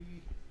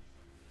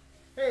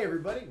Hey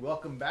everybody,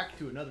 welcome back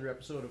to another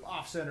episode of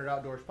Off-Centered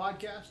Outdoors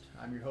Podcast.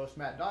 I'm your host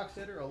Matt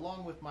Dockstetter,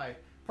 along with my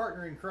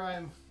partner in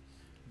crime,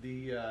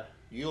 the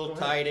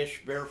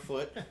Yuletide-ish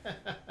barefoot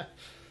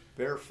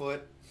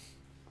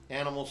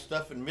animal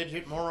stuff and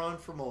midget moron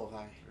from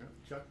Ojai.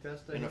 Chuck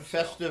Testa. In a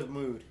himself. festive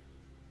mood.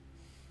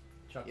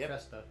 Chuck Yep.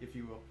 Testa, if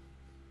you will.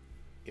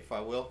 If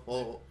I will.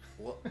 Well,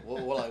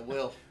 I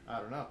will. I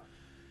don't know.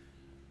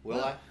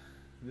 Will I?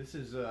 This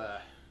is,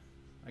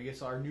 I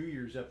guess, our New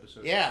Year's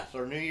episode. Yeah, it's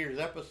our New Year's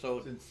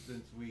episode.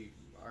 Since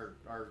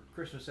our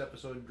Christmas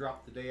episode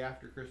dropped the day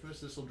after Christmas,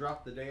 this will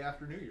drop the day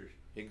after New Year's.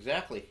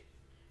 Exactly.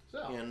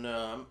 So. And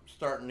I'm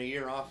starting the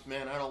year off,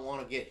 man. I don't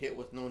want to get hit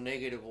with no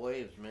negative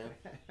waves, man.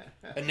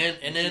 And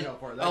then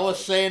I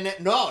was saying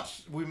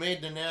that we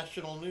made the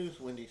national news.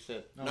 Wendy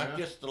said, not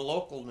just the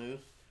local news,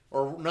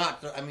 or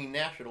not.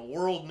 National,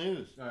 world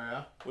news. Oh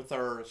yeah. With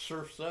our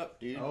surfs up,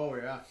 dude. Oh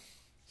yeah.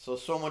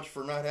 So much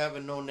for not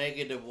having no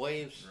negative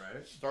waves.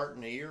 Right.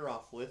 Starting the year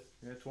off with.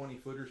 Yeah, 20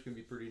 footers can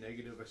be pretty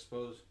negative, I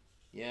suppose.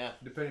 Yeah.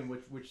 Depending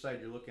which side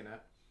you're looking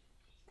at.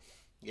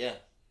 Yeah.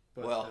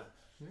 But,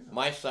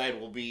 my side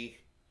will be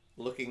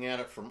looking at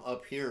it from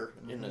up here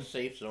in the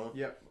safe zone.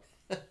 Yep.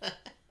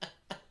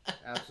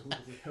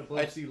 Absolutely.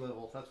 Above sea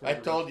level. That's what I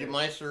told you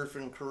my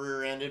surfing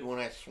career ended when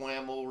I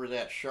swam over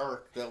that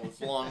shark that was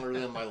longer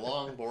than my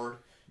longboard,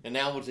 and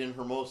that was in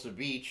Hermosa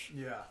Beach.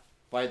 Yeah.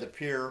 By the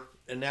pier,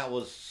 and that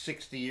was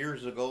 60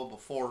 years ago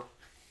before,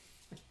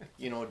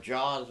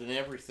 Jaws and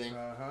everything.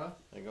 Uh-huh.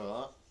 I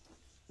go,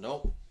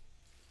 nope.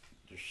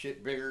 There's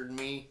shit bigger than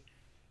me.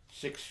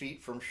 6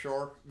 feet from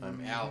shore,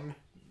 I'm out.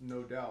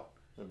 No doubt.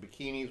 The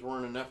bikinis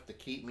weren't enough to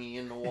keep me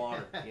in the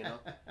water, Yeah,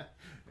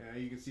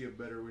 you can see it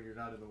better when you're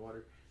not in the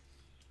water.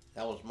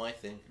 That was my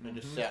thing. I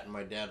just sat in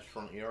my dad's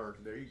front yard.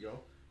 There you go.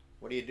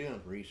 What are you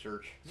doing?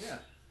 Research. Yeah.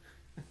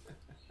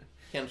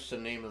 Hence the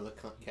name of the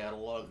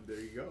catalog. There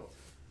you go.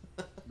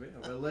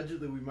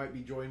 Allegedly, we might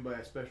be joined by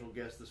a special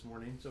guest this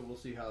morning, so we'll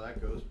see how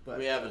that goes. But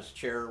we have his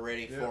chair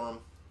ready for him,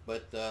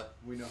 but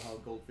we know how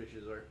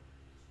goldfishes are.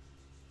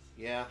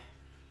 Yeah.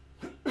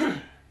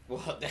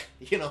 Well,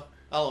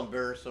 I'll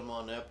embarrass him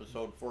on the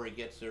episode before he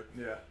gets there.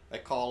 Yeah. I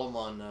call him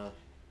on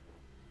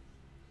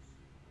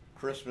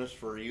Christmas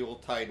for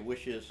Yuletide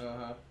wishes,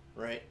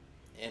 right?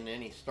 And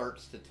then he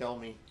starts to tell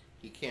me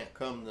he can't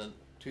come the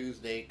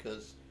Tuesday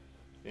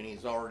and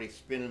he's already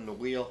spinning the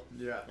wheel.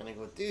 Yeah. And I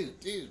go, dude,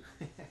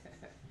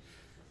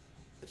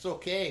 it's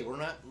okay. We're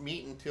not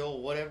meeting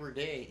till whatever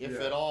day, if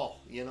at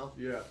all,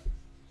 Yeah.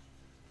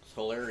 It's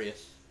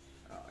hilarious.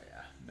 Oh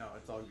yeah. No,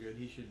 it's all good.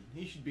 He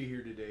should be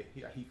here today.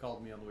 Yeah, he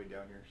called me on the way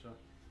down here, so.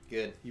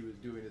 Good. He was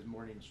doing his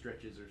morning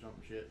stretches or some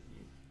shit.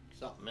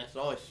 Something. That's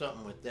always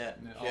something with that.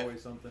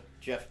 Always something.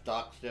 Jeff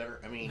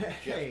Dockstetter.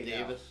 Jeff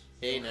Davis.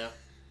 Now. Hey now.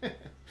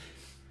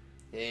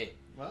 Hey.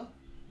 Well,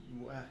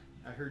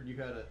 I heard you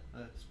had a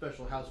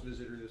special house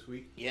visitor this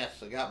week.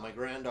 Yes, I got my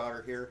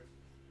granddaughter here,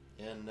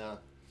 and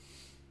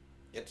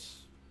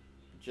it's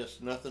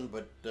just nothing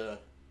but,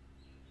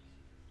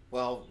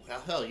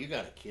 hell, you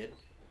got a kid.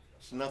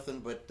 It's nothing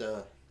but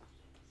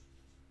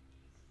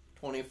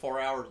 24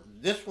 hours.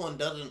 This one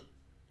doesn't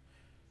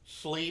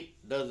sleep,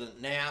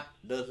 doesn't nap,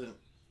 doesn't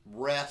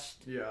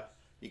rest. Yeah.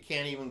 You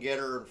can't even get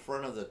her in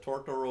front of the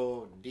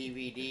Totoro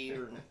DVD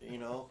or,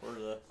 or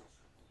the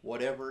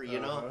whatever,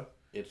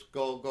 It's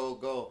go, go,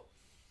 go.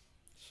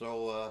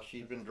 So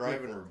she's been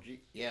driving her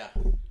Jeep. Yeah.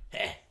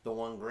 The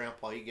one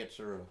grandpa, he gets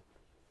her,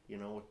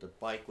 with the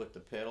bike with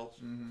the pedals.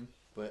 Mm-hmm.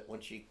 But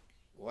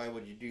why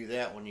would you do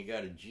that when you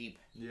got a Jeep?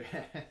 Yeah.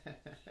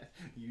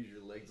 Use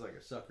your legs like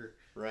a sucker.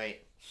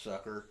 Right,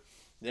 sucker.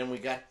 Then we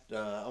got,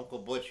 Uncle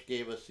Butch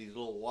gave us these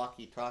little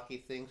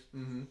walkie-talkie things.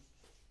 Mm-hmm.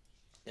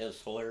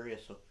 It's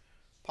hilarious. So,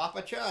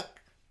 Papa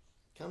Chuck,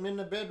 come in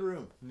the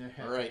bedroom.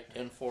 All right,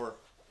 10-4.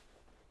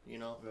 We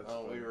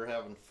were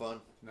having fun.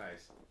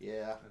 Nice.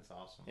 Yeah. That's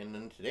awesome. And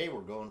then today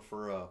we're going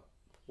for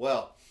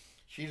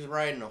she's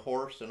riding a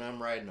horse and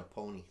I'm riding a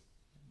pony.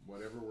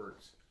 Whatever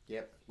works.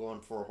 Yep,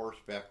 going for a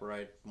horseback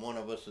ride. One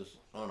of us is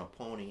on a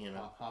pony,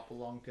 Hop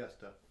along,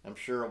 Testa. I'm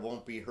sure it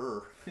won't be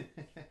her.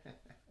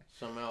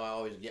 Somehow I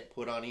always get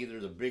put on either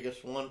the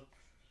biggest one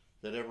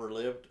that ever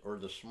lived or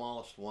the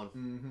smallest one.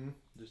 Mm-hmm.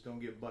 Just don't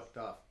get bucked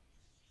off.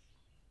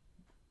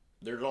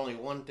 There's only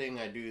one thing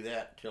I do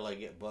that till I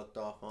get bucked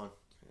off on,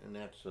 and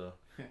that's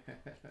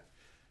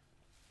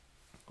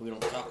we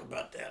don't talk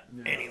about that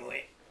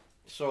anyway.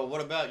 So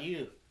what about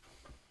you?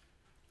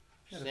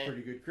 Had a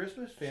pretty good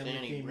Christmas. Family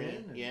came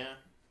in. And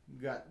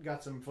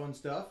got some fun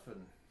stuff,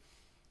 and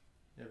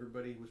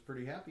everybody was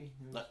pretty happy.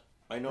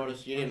 I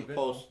noticed you didn't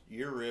post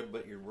your rib,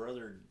 but your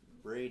brother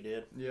Ray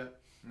did. Yeah.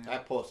 I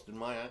posted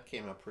mine. That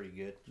came out pretty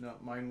good. No,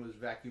 mine was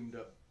vacuumed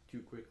up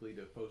too quickly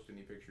to post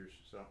any pictures.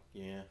 So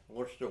yeah,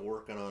 we're still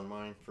working on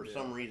mine. For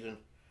some reason,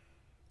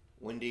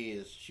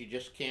 Wendy she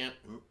just can't.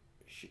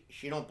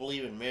 She don't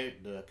believe in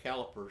the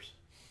calipers.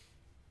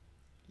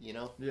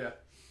 Yeah.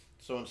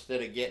 So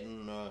instead of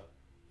getting a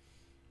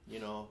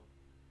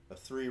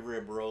 3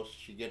 rib roast,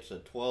 she gets a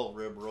 12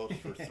 rib roast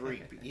for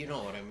 3. You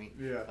know what I mean?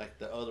 Yeah. Like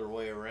the other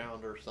way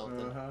around or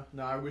something.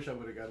 No, I wish I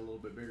would have got a little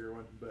bit bigger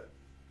one, but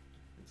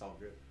it's all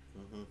good.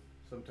 Mm-hmm.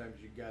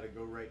 Sometimes you got to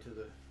go right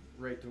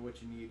to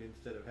what you need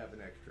instead of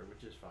having extra,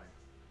 which is fine.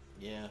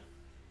 Yeah.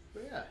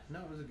 But yeah,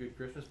 no, it was a good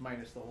Christmas,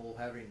 minus the whole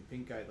having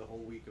pink eye the whole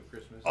week of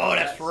Christmas. Oh,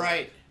 that's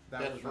right.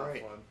 That was not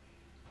fun.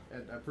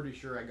 And I'm pretty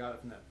sure I got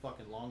it from that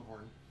fucking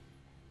Longhorn.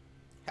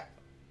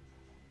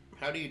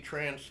 How do you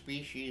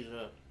trans-species?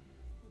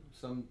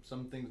 Some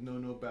things know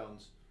no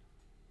bounds.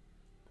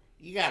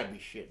 You gotta be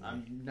shitting me.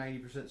 I'm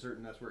 90%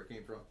 certain that's where it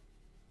came from.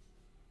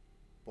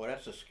 Boy,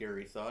 that's a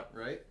scary thought.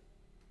 Right?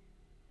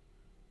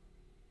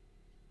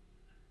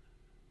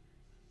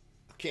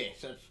 Okay,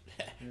 so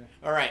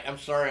all right. I'm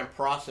sorry. I'm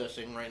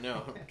processing right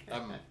now.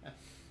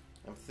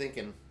 I'm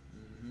thinking.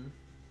 Mm-hmm.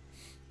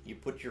 You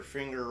put your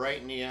finger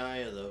right in the eye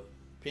of the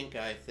pink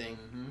eye thing.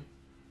 Mm-hmm.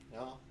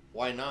 Well,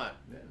 why not?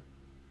 Yeah.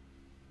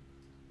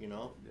 You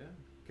know. Yeah.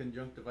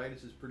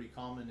 Conjunctivitis is pretty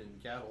common in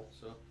cattle,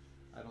 so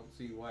I don't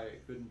see why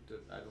it couldn't.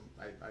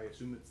 I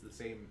assume it's the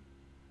same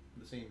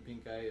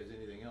pink eye as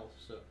anything else.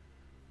 So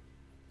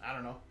I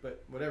don't know,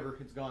 but whatever.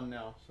 It's gone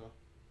now. So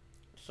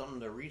something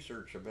to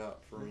research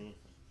about for me.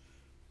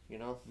 You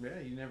know? Yeah,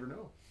 you never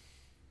know.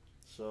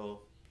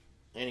 So,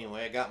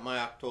 anyway, I got my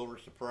October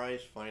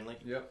surprise finally.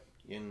 Yep.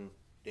 In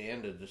the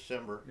end of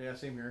December. Yeah,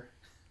 same here.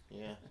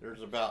 Yeah,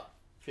 there's about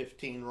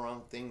 15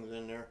 wrong things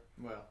in there.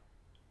 Well.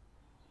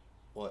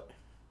 What?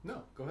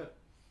 No, go ahead.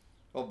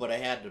 Oh, but I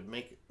had to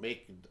make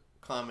a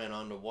comment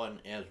on the one,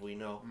 as we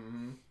know.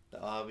 Mm-hmm.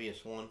 The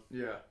obvious one.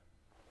 Yeah.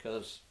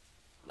 Because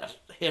that's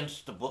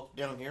hence the book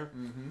down here.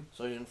 Mm-hmm.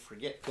 So I didn't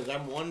forget. Because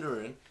I'm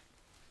wondering,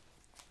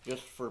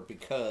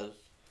 because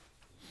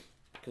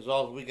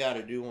all we got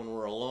to do when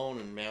we're alone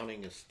and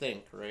mounting is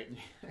think, right?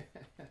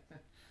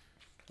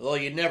 Well,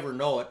 you never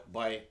know it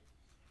by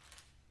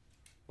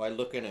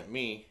looking at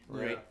me,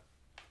 right? Yeah.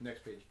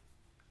 Next page.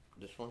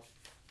 This one?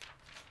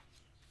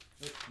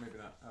 Oops, maybe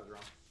not. I was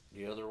wrong.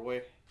 The other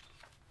way?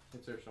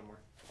 It's there somewhere.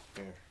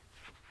 Here.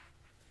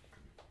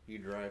 You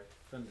drive.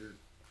 It's under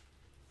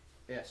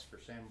S for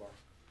sandbar.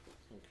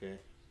 Okay.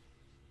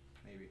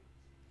 Maybe.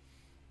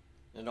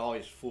 It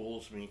always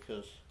fools me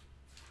because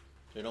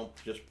they don't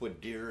just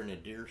put deer in a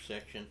deer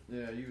section.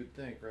 Yeah, you would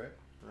think, right?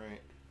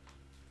 Right.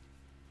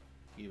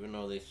 Even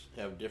though they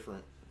have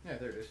different... Yeah,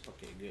 there it is.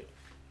 Okay, good.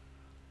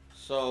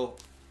 So,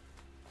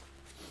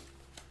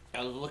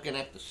 I was looking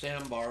at the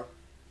sandbar.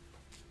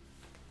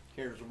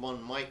 Here's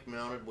one Mike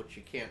mounted, which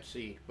you can't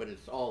see, but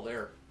it's all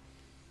there.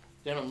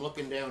 Then I'm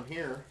looking down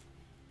here,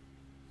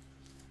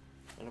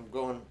 and I'm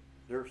going,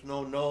 there's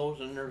no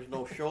nose and there's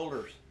no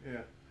shoulders.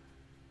 Yeah.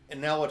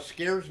 And now what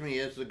scares me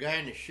is the guy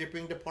in the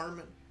shipping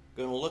department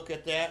going to look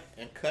at that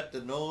and cut the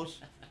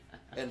nose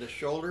and the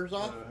shoulders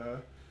off. Uh-huh.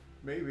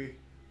 Maybe.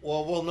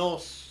 Well, we'll know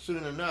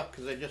soon enough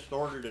because I just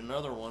ordered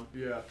another one.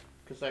 Yeah.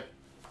 Because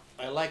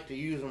I like to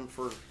use them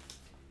for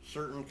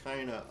certain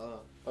kind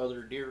of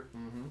other deer.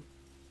 Mm-hmm.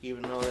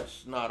 Even though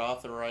that's not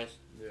authorized.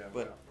 Yeah,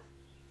 but well,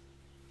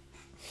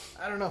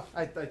 I don't know.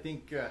 I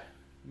think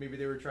maybe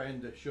they were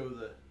trying to show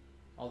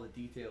all the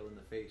detail in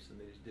the face, and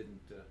they just didn't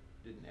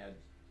add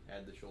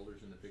the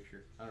shoulders in the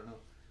picture. I don't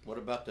know. What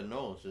about the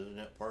nose? Isn't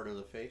that part of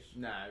the face?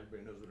 Nah,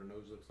 everybody knows what a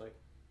nose looks like.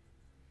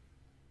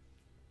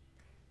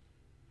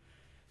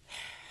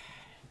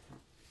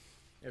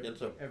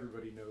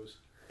 Everybody knows.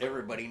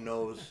 Everybody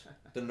knows.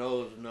 The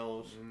nose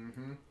knows.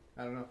 Mm-hmm.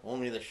 I don't know.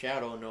 Only the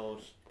shadow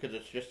knows, because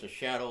it's just a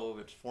shadow of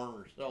its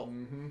former self.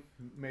 Mm-hmm.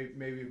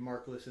 Maybe if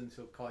Mark listens,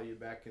 he'll call you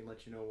back and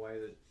let you know why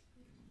it's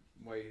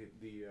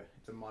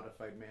a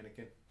modified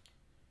mannequin.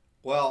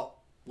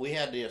 Well, we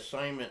had the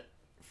assignment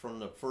from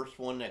the first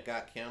one that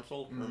got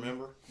canceled. Mm-hmm.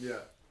 Remember?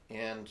 Yeah.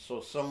 And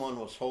so someone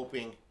was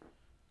hoping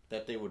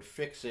that they would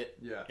fix it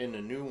in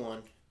the new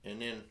one,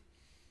 and then,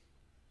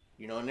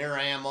 and there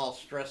I am all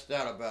stressed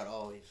out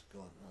about, he's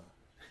going,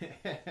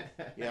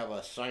 you have an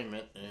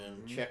assignment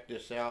and check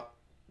this out,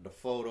 the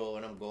photo,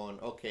 and I'm going,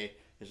 okay,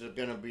 is it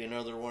going to be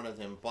another one of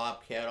them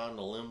Bobcat on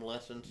the limb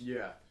lessons?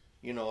 Yeah.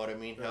 You know what I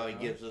mean? How he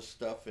gives us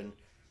stuff and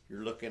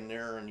you're looking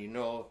there and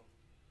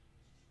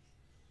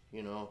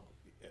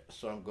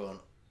so I'm going,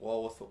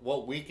 well, with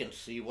what we can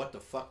see, what the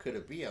fuck could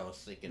it be? I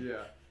was thinking,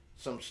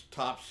 some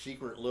top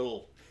secret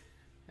little,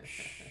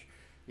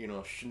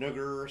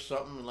 schnugger or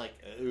something, like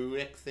a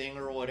Uick thing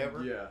or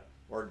whatever. Yeah.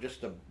 Or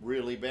just a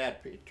really bad...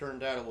 It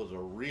turned out it was a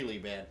really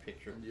bad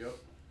picture. Yep.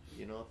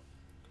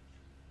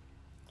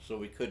 So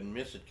we couldn't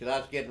miss it. Because I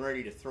was getting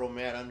ready to throw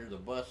Matt under the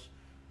bus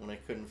when I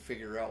couldn't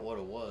figure out what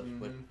it was. Mm-hmm.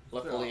 But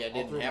luckily I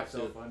didn't have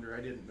to...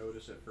 I didn't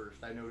notice it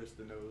first. I noticed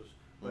the nose.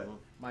 But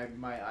my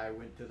eye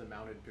went to the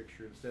mounted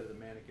picture instead of the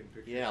mannequin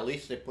picture. Yeah, at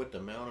least they put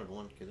the mounted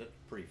one, because it's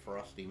a pretty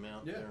frosty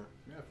mount there.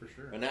 Yeah, for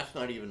sure. And that's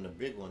not even the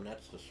big one.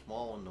 That's the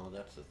small one, though.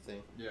 That's the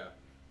thing. Yeah.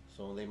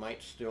 So they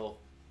might still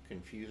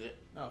confuse it.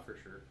 Oh, for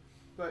sure.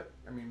 But,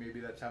 I mean, maybe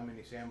that's how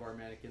many sandbar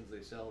mannequins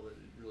they sell that it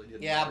really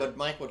didn't matter. But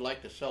Mike would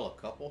like to sell a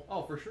couple.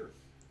 Oh, for sure.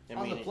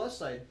 On the plus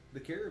side, the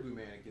caribou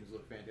mannequins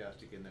look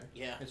fantastic in there.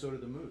 Yeah. And so do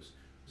the moose.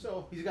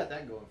 So, he's got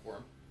that going for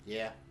him.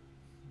 Yeah.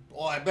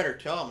 Oh, I better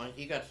tell him.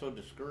 He got so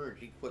discouraged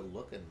he quit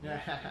looking.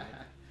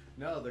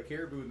 No, the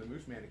caribou and the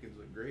moose mannequins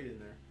look great in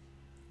there.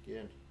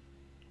 Good.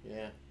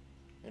 Yeah.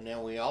 And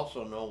then we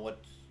also know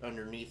what's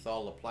underneath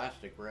all the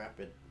plastic wrap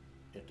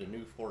at the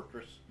new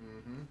Fortress.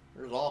 Mm-hmm.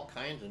 There's all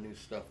kinds of new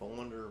stuff. I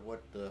wonder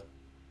what the...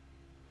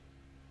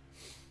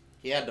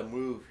 He had to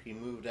move. He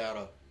moved out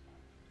of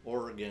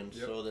Oregon,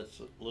 Yep. so that's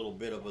a little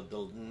bit of a...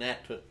 And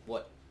that took,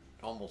 what,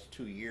 almost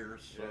 2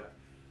 years. So, Yeah.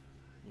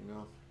 you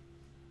know.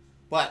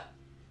 But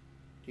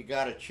he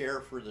got a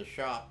chair for the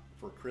shop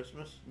for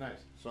Christmas. Nice.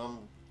 So I'm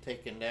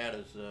taking that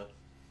as,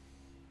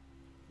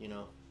 you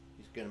know,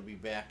 he's going to be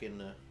back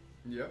in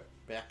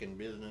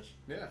business.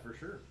 Yeah, for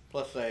sure.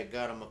 Plus, I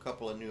got him a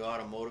couple of new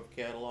automotive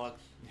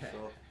catalogs.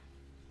 So,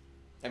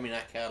 I mean,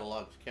 not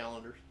catalogs,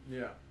 calendars.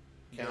 Yeah.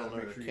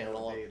 Calendar, make sure catalog. You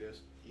know what day it is.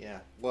 Yeah.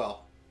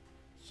 Well,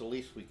 it's the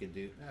least we could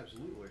do.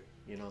 Absolutely.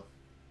 You know.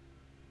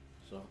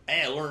 So,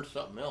 hey, I learned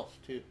something else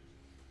too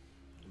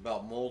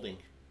about molding.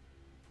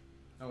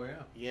 Oh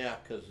yeah. Yeah,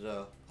 because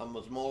I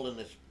was molding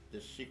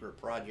this secret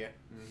project,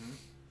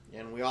 Mm-hmm.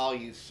 and we all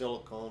use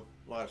silicone,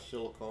 a lot of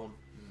silicone.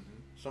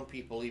 Mm-hmm. Some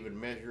people even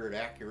measure it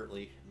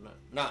accurately.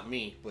 Not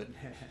me, but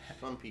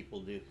some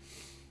people do.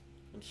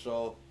 And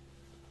so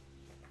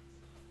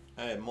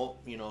I had,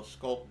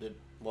 sculpted.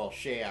 Well,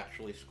 Shay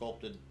actually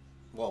sculpted.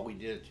 Well, we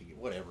did it together.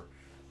 Whatever.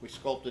 We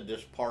sculpted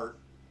this part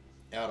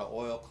out of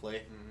oil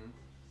clay,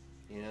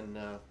 Mm-hmm.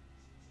 and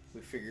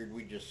we figured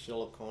we'd just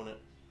silicone it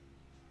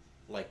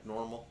like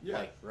normal,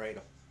 Yeah.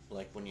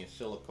 like when you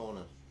silicone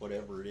a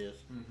whatever it is,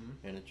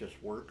 Mm-hmm. and it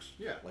just works,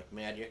 Yeah. like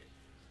magic.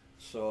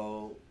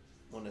 So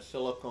when the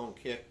silicone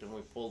kicked and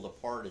we pulled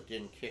apart, it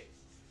didn't kick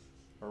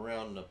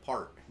around the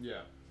part.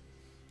 Yeah.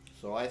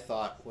 So I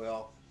thought,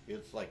 well,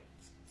 it's like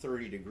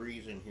 30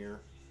 degrees in here,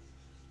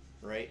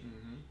 right?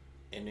 Mm-hmm.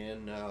 And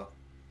then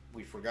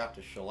we forgot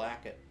to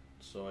shellac it.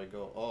 So I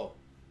go, oh,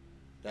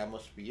 that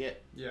must be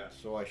it. Yeah.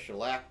 So I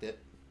shellacked it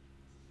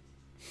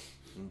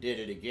and did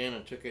it again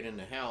and took it in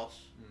the house,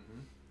 Mm-hmm.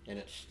 and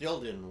it still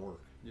didn't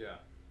work. Yeah.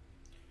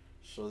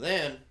 So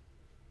then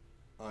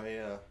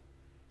I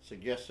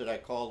suggested I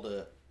call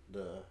the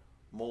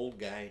mold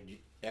guy,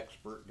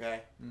 expert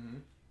guy. Mm-hmm.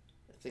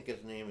 I think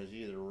his name is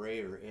either Ray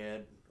or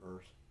Ed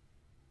or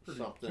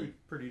something. Two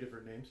pretty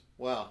different names.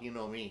 Well, you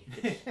know me.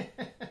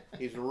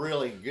 He's a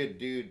really good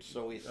dude,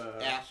 so he's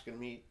asking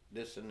me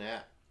this and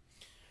that.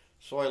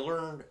 So I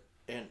learned,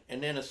 and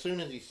then as soon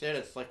as he said it,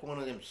 it's like one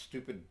of them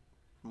stupid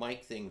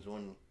mic things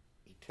when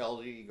he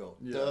tells you, you go,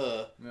 Yeah.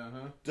 duh,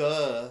 Uh-huh.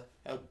 duh,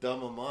 how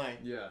dumb am I?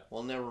 Yeah.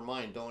 Well, never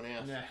mind, don't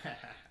ask.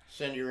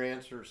 Send your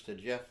answers to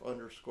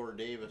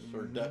Jeff_Davis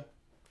or Mhm.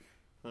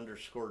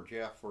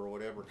 Duck_Jeff or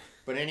whatever.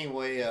 But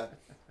anyway,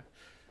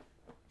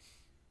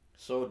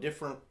 so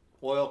different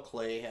oil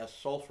clay has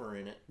sulfur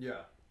in it,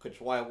 Yeah. because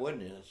why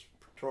wouldn't it? It's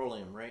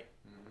petroleum, right?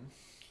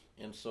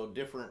 Mm-hmm. And so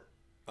different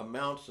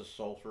amounts of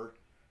sulfur.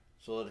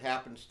 So it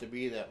happens to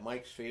be that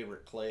Mike's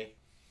favorite clay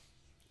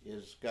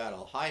is got a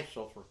high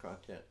sulfur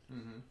content.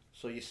 Mm-hmm.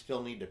 So you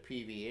still need to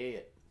PVA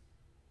it.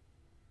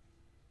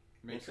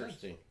 Makes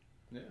Interesting. sense.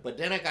 Yeah. But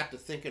then I got to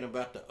thinking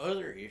about the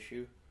other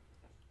issue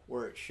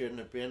where it shouldn't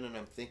have been, and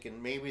I'm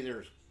thinking maybe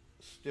there's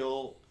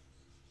still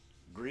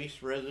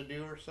grease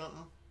residue or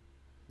something.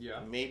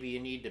 Yeah. Maybe you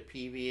need to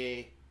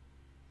PVA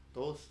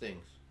those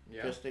things.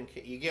 Yeah. Just in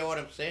case. You get what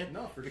I'm saying?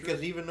 No, for Because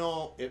sure. even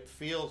though it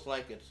feels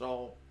like it's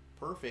all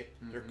perfect,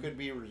 there Mhm. could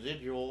be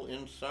residual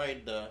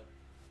inside the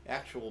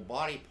actual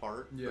body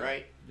part, Yeah.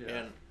 right? Yeah.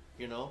 And,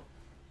 you know.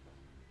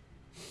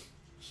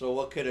 So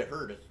what could it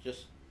hurt? It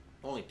just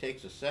only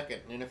takes a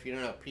second. And if you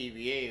don't have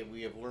PVA,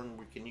 we have learned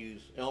we can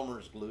use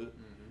Elmer's glue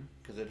Mm-hmm.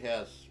 because it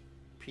has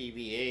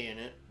PVA in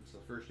it, It's the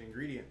first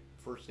ingredient.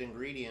 first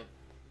ingredient.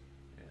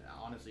 And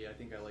honestly, I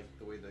think I like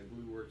the way the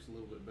glue works a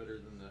little bit better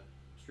than the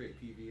straight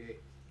PVA.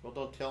 Well,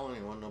 don't tell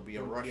anyone. There'll be a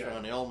Don't- rush yeah.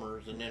 on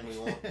Elmer's, and then we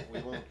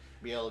won't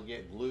be able to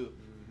get glue.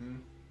 Mm-hmm.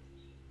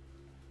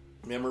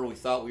 Remember, we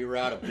thought we were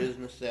out of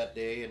business that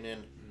day, and then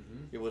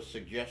Mm-hmm. it was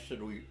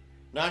suggested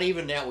not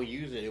even that we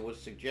use it. It was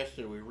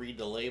suggested we read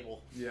the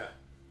label. Yeah.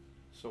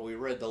 So we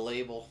read the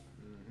label,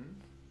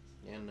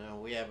 Mm-hmm.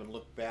 and we haven't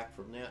looked back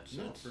from that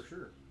No, since. for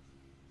sure.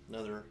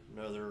 Another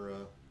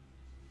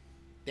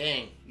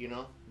dang, you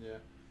know. Yeah.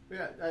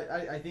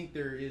 Yeah. I think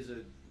there is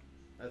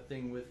a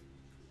thing with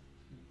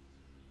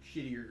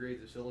shittier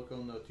grades of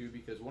silicone though too,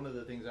 because one of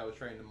the things I was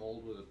trying to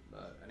mold was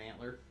an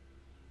antler.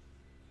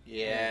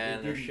 Yeah, it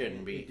and there didn't-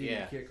 shouldn't be. It didn't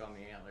Yeah, kick on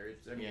the antler.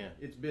 I mean, Yeah.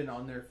 it's been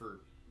on there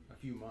for a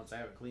few months. I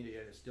haven't cleaned it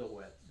yet. It's still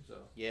wet. So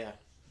yeah.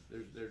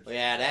 there's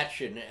Yeah, that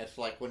shouldn't. It's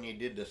like when you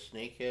did the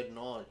snake head and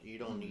all. You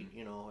don't Mhm. need.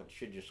 You know, it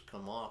should just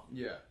come off,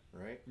 yeah,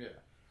 right? yeah.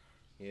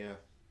 Yeah.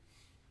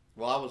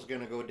 Well, I was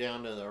going to go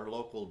down to our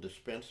local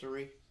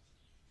dispensary,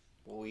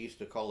 what we used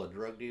to call a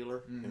drug dealer,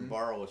 Mhm. and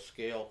borrow a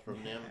scale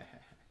from them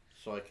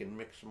so I can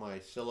mix my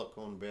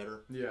silicone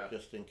better, Yeah.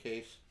 just in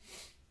case.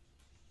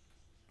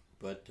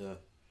 But,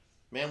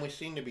 man, we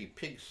seem to be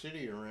pig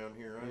city around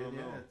here. I don't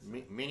know.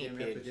 It's Mini an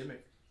pigs.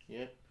 epidemic.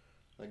 Yeah.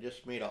 I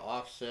just made an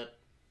offset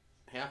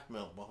half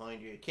melt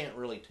behind you. You can't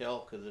really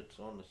tell because it's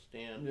on the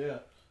stand. Yeah.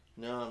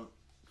 Now I'm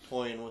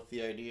toying with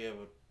the idea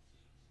of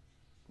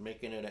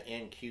making it an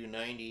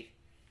NQ90,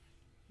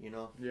 you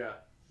know. Yeah.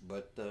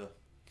 But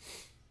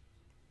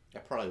I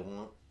probably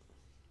won't,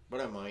 but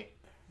I might.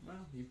 Well,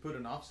 you put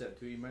an offset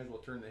to it, you might as well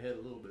turn the head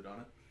a little bit on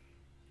it.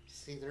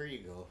 See, there you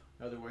go.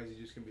 Otherwise, you're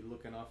just going to be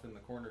looking off in the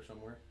corner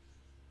somewhere.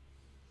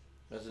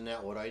 Isn't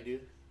that what I do?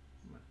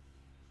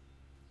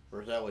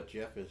 Or is that what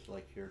Jeff is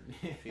like here?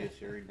 If he was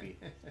here, he'd be.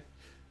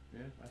 Yeah,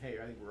 hey,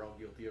 I think we're all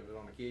guilty of it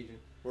on occasion.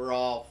 We're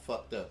all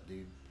fucked up,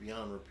 dude.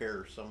 Beyond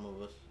repair, some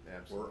of us.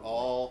 Absolutely. We're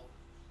all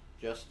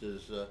just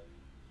as.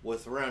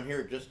 With around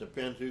here, it just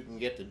depends who can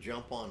get the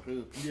jump on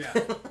who. Yeah,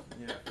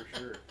 yeah, for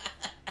sure.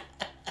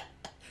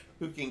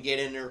 Who can get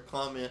in there,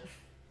 comment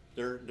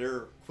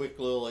their quick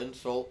little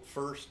insult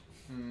first.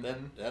 Mm-hmm.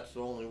 That's the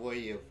only way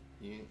you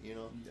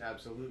know.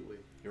 Absolutely.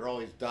 You're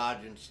always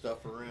dodging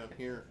stuff around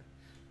here,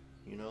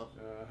 you know.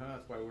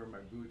 That's why I wear my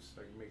boots,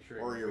 so I can make sure.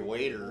 Or your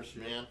waders,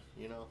 man.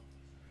 You know.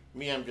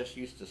 Me, I'm just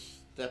used to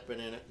stepping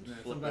in it and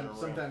Yeah, slipping around.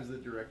 sometimes the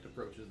direct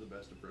approach is the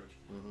best approach.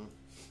 Mm-hmm.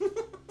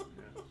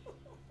 Yeah.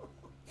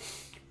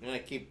 And I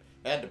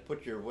had to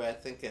put your. I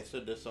think I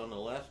said this on the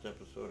last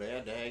episode. I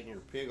had to hang your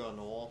pig on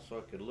the wall so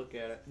I could look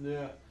at it.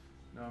 Yeah.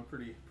 No, I'm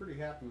pretty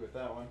happy with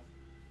that one.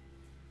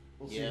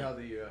 We'll see Yeah. how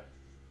the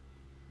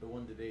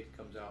one today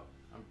comes out.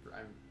 I'm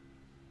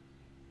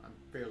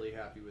fairly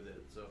happy with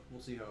it. So we'll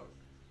see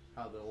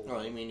how the whole.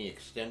 Oh, you mean the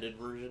extended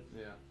version?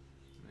 Yeah.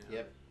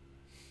 Yep.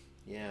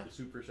 Yeah.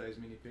 The supersized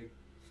mini pig.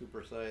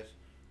 Super size.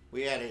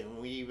 We had it, and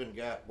we even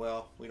got.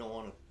 Well, we don't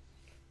want to.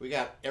 We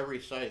got every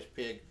size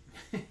pig.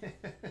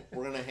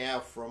 We're gonna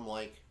have from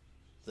like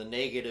the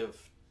negative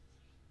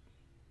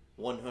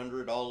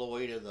 100 all the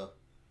way to the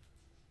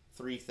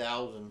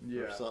 3,000 or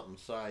Yeah. something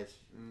size.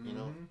 Mm-hmm. You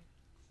know.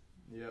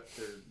 Yep,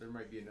 there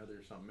might be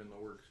another something in the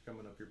works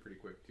coming up here pretty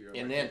quick too.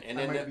 I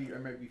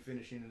might be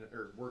finishing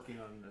or working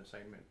on an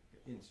assignment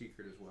in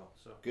secret as well.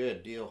 So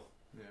Good deal.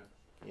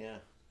 yeah. Yeah.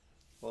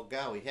 Well,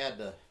 God, we had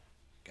the.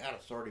 God,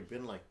 it's already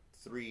been like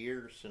 3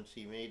 years since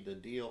he made the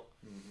deal.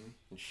 Mm-hmm.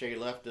 And Shay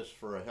left us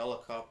for a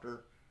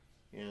helicopter,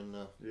 and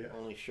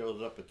only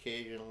shows up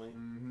occasionally.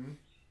 Mm-hmm.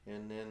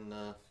 And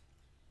then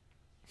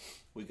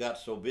we got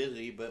so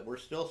busy, but we're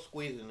still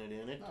squeezing it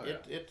in.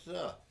 It's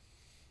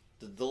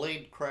the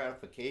delayed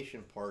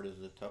gratification part is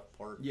the tough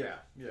part. Yeah,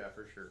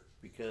 for sure.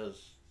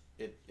 Because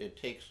it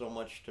takes so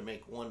much to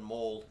make one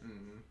mold.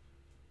 Mm-hmm.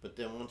 But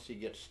then once you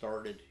get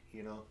started,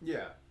 you know.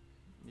 Yeah,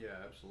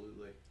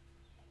 absolutely.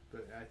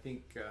 But I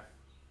think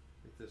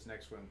if this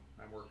next one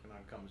I'm working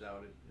on comes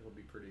out, it'll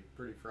be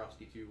pretty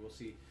frosty too. We'll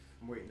see.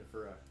 I'm waiting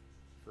for a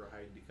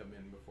hide to come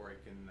in before I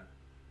can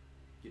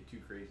get too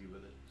crazy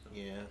with it. So.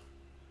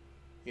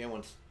 Yeah.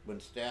 When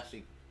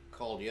Stassi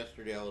called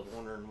yesterday, I was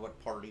wondering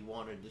what part he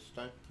wanted this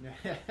time.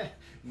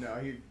 No,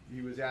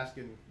 he was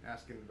asking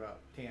about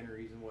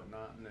tanneries and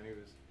whatnot, and then he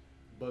was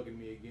bugging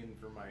me again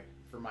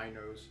for my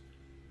nose.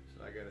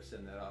 So I got to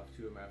send that off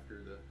to him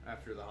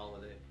after the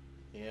holiday.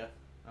 Yeah.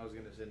 I was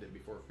gonna send it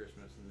before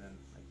Christmas, and then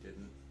I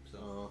didn't.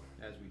 So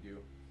as we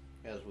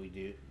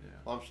do. Yeah.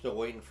 Well, I'm still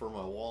waiting for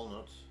my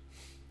walnuts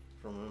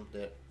from him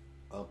that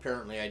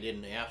apparently I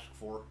didn't ask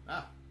for.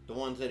 The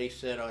ones that he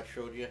said I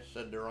showed you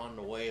said they're on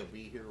the way. I'll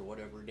be here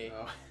whatever day.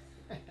 Oh.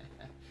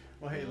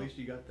 Well, hey, at least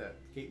you got that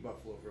Cape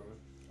Buffalo from him.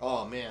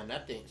 Oh man,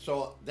 that thing.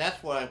 So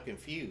that's why I'm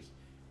confused,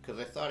 because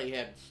I thought he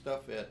had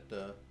stuff at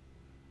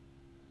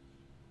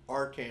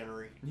our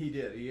tannery. He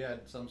did. He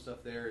had some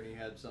stuff there, and he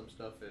had some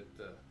stuff at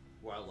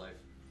Wildlife.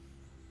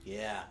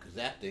 Yeah, because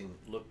that thing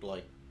looked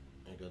like.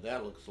 I go,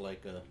 that looks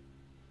like a.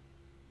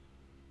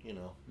 You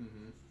know.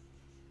 Mm-hmm.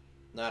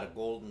 Not a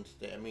golden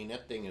I mean,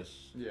 that thing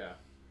is. Yeah.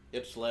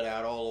 It's let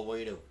out all the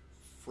way to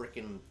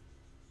frickin'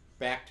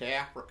 back to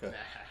Africa.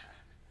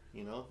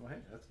 You know? Well, hey,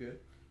 that's good.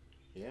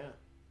 Yeah.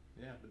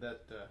 Yeah, but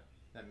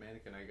that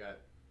mannequin I got,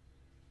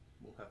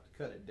 we'll have to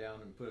cut it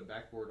down and put a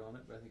backboard on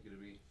it, but I think it'll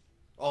be...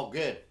 Oh,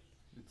 good.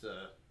 It's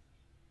a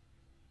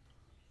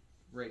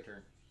right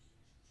turn.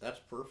 That's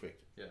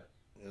perfect. Yeah.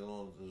 Is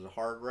it a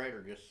hard right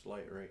or just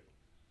slight right?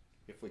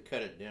 If we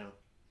cut it down.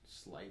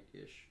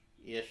 Slight-ish.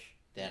 Ish.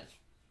 That's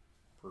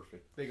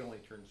perfect. They can only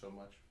turn so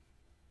much.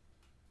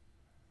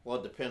 Well,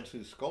 it depends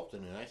who's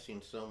sculpting it. I've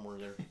seen some where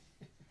they're,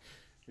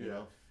 you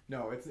know,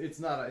 no, it's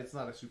not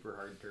a super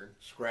hard turn.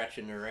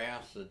 Scratching their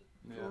ass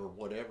or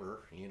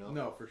whatever, you know.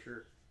 No, for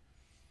sure.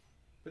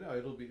 But no,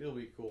 it'll be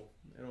cool.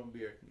 It'll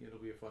be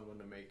a fun one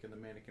to make, and the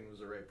mannequin was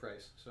the right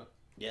price. So.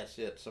 Yes,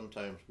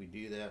 sometimes we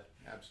do that.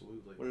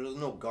 Absolutely. Well, there's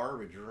no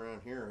garbage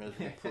around here, as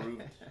we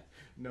proved.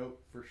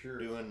 Nope, for sure.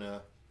 Doing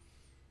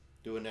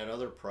that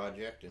other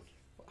project, and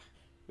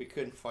we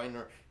couldn't find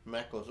our.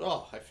 Matt goes,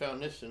 "Oh, I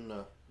found this in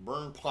the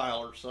burn pile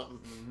or something."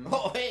 Mm-hmm.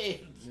 Oh,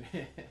 hey,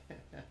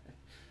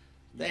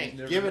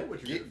 thanks. Give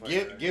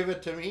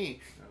it to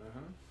me.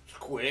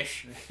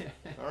 Squish.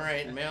 All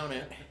right, mount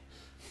it.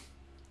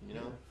 You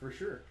know, for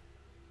sure.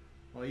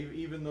 Well,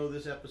 even though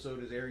this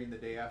episode is airing the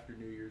day after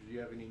New Year's, do you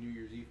have any New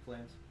Year's Eve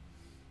plans?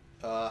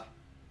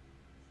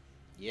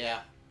 Yeah.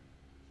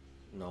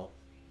 No.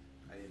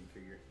 I didn't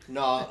figure.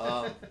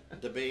 No,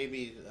 the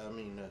baby,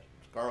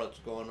 Scarlett's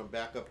going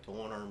back up to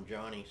one-armed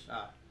Johnny's.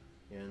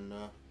 And,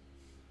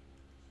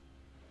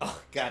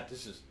 oh, God,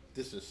 this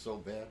is so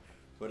bad.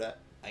 But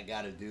I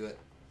got to do it.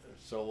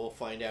 So we'll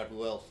find out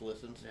who else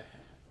listens.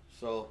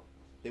 So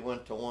they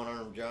went to One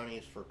Arm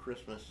Johnny's for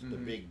Christmas, the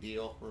big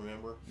deal,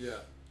 remember? Yeah.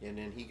 And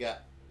then he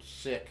got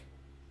sick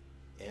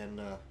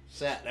and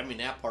sad. I mean,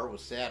 that part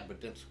was sad,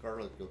 but then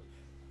Scarlett goes,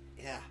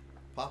 yeah,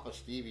 Papa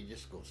Stevie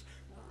just goes,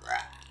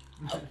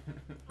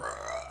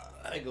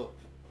 I go,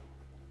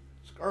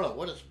 Scarlett,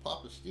 what does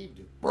Papa Steve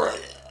do?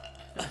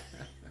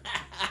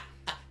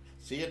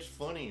 See, it's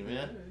funny, man.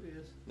 Yeah, it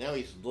is. Now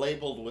he's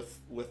labeled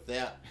with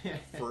that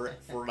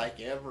for like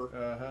ever.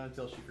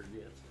 Until she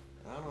forgets.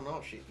 I don't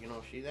know.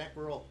 She that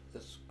girl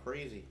is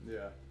crazy.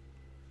 Yeah.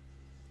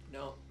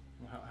 No.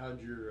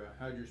 How'd your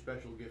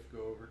special gift go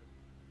over?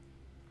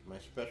 My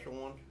special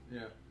one?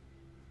 Yeah.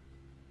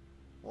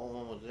 What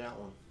one was that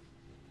one?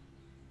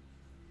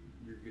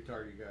 Your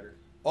guitar you got her.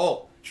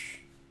 Oh.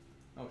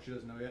 Oh, she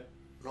doesn't know yet?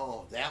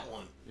 No, that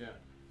one. Yeah.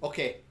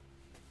 Okay.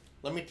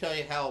 Let me tell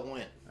you how it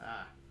went.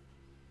 Ah.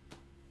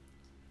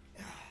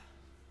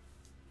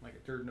 Like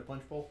a turd in a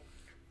punch bowl?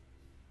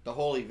 The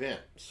whole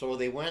event. So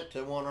they went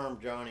to One Arm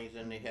Johnny's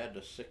and they had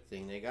the sick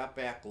thing. They got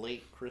back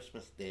late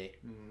Christmas Day.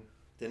 Mm-hmm.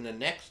 Then the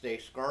next day,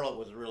 Scarlett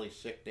was really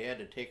sick. They had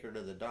to take her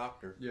to the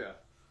doctor. Yeah.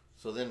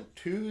 So then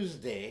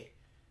Tuesday,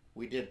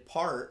 we did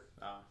part.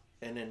 Ah.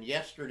 And then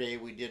yesterday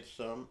we did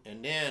some.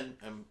 And then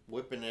I'm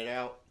whipping it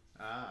out.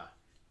 Ah.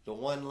 The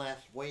one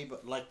last way,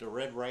 but like the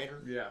Red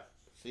Rider. Yeah.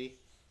 See?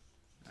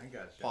 I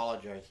gotcha.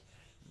 Apologize.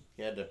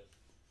 You had to,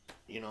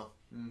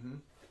 Mm-hmm.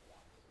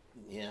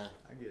 Yeah.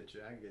 I get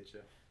you.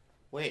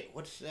 Wait,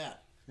 what's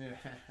that? Yeah.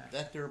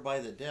 That there by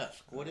the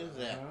desk. What is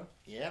that?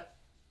 Yep.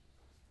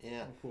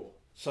 Yeah. Oh, cool.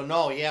 So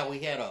no, yeah, we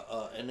had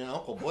and then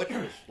Uncle Butch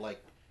was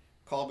like,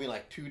 called me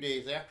like 2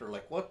 days after,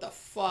 like, what the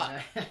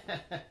fuck?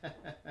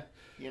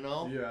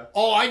 Yeah.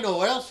 Oh, I know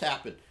what else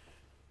happened.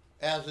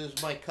 As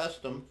is my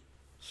custom.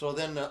 So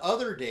then the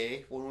other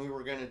day, when we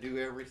were going to do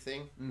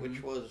everything,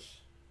 which was,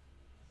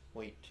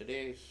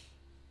 today's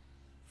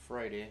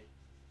Friday.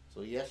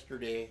 So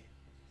yesterday,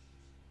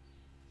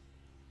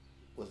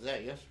 was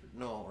that yesterday?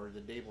 No, or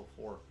the day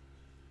before.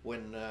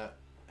 When, I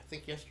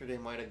think yesterday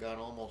might have gone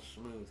almost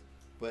smooth.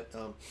 But,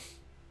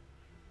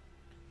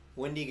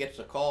 Wendy gets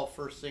a call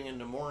first thing in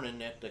the morning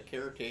that the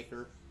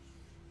caretaker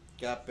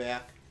got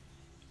back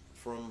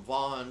from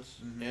Vaughn's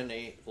and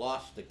they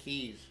lost the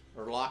keys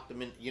or locked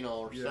them in,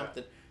 or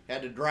something.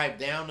 Had to drive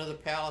down to the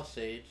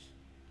Palisades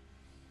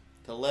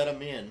to let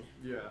them in.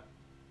 Yeah.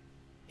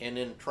 And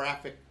then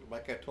traffic,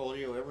 like I told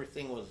you,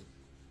 everything was,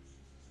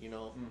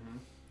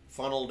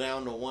 funneled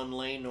down to one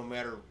lane no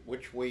matter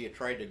which way you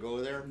tried to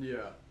go there.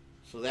 Yeah.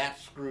 So that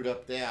screwed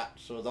up that.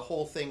 So the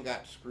whole thing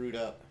got screwed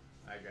up.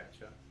 I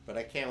gotcha. But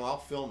I'll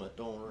film it,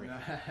 don't worry.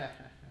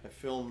 I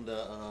filmed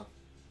the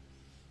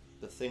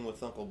thing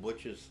with Uncle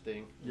Butch's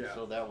thing. Yeah.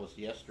 So that was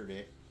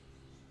yesterday.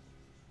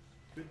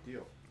 Good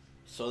deal.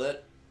 So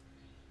that...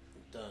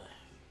 All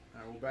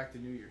right, well, back to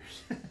New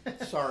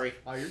Year's. Sorry.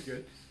 Oh, you're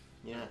good.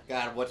 Yeah,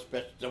 God, what's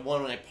best? The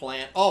one I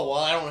planned. Oh, well,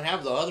 I don't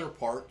have the other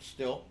part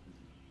still.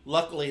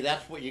 Luckily,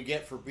 that's what you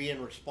get for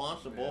being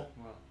responsible.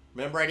 Yeah, well.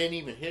 Remember, I didn't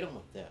even hit him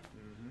with that.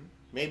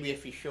 Maybe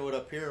if he showed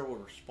up here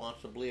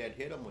responsibly, I'd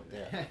hit him with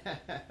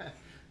that.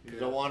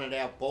 Because I wanted to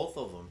have both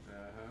of them.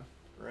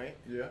 Right?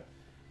 Yeah.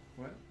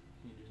 Well,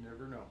 you just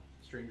never know.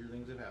 Stranger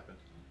things have happened.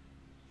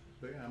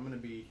 But yeah, I'm going to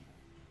be,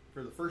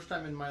 for the first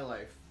time in my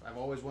life, I've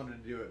always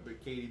wanted to do it,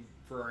 but Katie,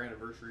 for our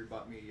anniversary,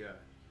 bought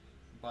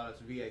us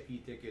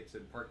VIP tickets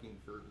and parking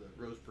for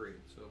the Rose Parade.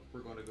 So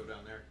we're going to go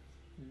down there.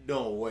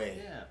 No way.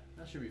 Yeah,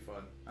 that should be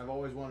fun. I've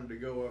always wanted to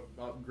grow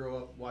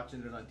up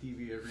watching it on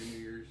TV every New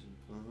Year's.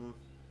 And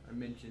I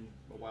mentioned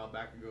a while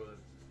back ago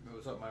that it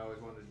was something I always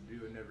wanted to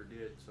do and never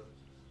did. So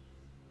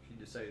she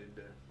decided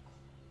to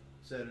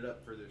set it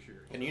up for this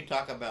year. And you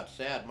talk about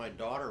sad. My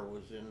daughter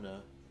was in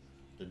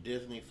the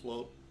Disney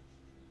float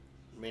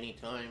many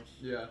times.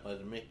 Yeah. As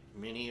a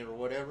mini or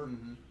whatever.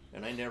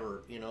 And I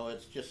never,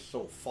 it's just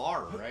so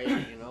far, right?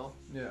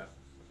 Yeah.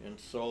 And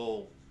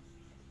so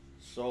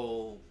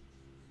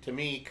to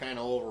me, kind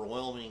of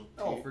overwhelming.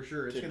 For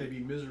sure. It's going to be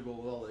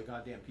miserable with all the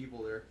goddamn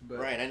people there. But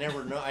right.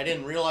 I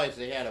didn't realize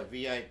they had a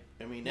VIP.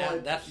 I mean,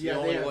 that's the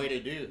only way to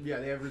do. Yeah,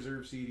 they have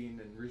reserved seating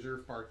and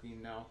reserved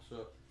parking now.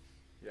 So,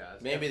 yeah.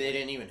 Maybe they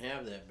didn't even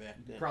have that back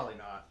then. Probably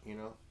not.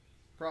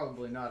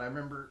 Probably not. I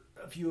remember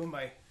a few of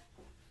my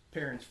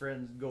parents'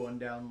 friends going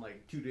down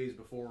like 2 days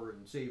before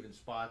and saving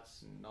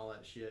spots and all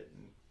that shit.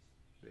 And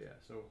yeah,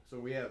 so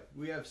we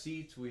have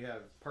seats, we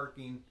have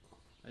parking.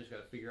 I just got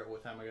to figure out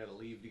what time I got to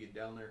leave to get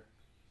down there.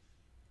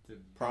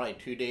 Probably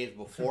 2 days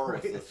before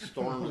Right. with the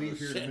storm of the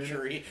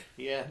century.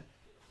 Yeah.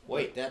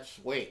 Wait.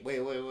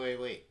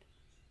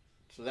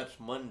 So that's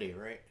Monday,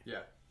 right?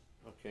 Yeah.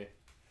 Okay.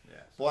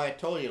 Yeah. Boy, I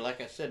told you,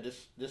 like I said,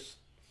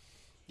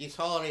 these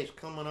holidays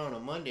coming on a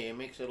Monday, it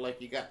makes it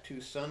like you got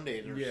 2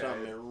 Sundays or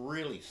something. It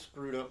really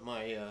screwed up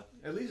my...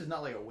 At least it's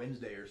not like a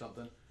Wednesday or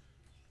something.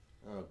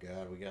 Oh,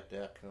 God, we got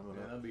that coming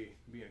up. That'll be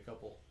a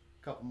couple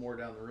more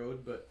down the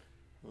road, but...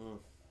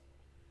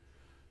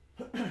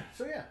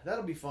 So yeah,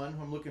 that'll be fun.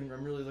 I'm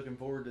really looking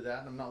forward to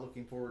that, and I'm not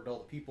looking forward to all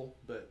the people,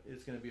 but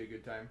it's going to be a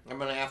good time. I'm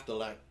going to have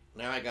to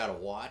now I gotta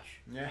watch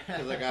Yeah.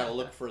 because I gotta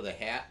look for the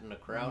hat in the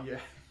crowd. Yeah.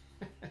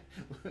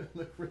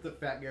 Look for the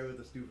fat guy with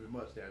the stupid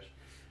mustache.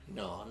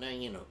 No,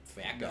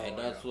 fat No, guy. I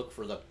Let's know. look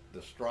for the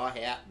straw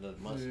hat and the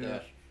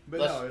mustache.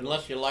 But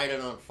Unless you light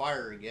it on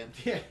fire again.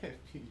 Yeah,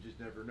 you just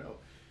never know.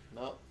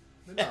 No.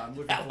 But no, I'm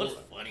looking That forward,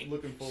 was funny.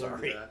 Looking forward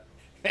Sorry. to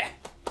that.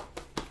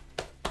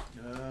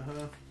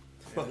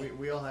 Yeah,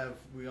 we all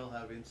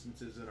have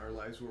instances in our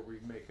lives where we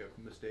make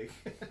a mistake.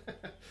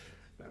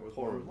 That was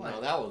Poor, one of mine.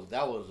 no,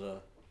 that was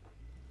a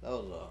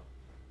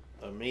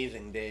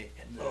amazing day.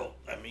 Yeah. Oh,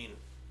 I mean,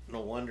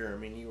 no wonder. I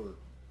mean, you were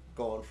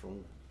going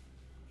from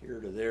here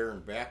to there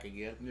and back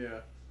again. Yeah.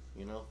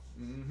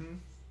 Mm-hmm.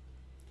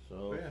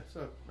 So But yeah,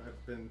 so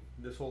I've been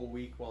this whole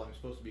week while I'm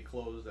supposed to be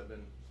closed. I've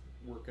been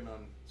working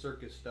on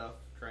circus stuff,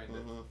 trying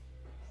to.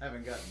 I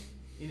haven't gotten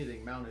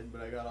anything mounted,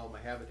 but I got all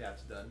my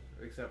habitats done,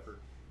 except for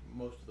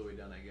most of the way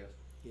done, I guess.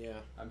 yeah,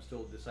 I'm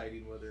still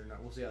deciding whether or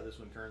not we'll see how this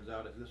one turns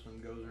out, if this one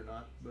goes or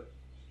not. But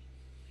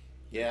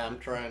yeah. I'm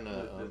trying to.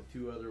 the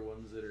two other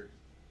ones that are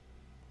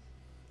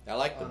I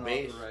like the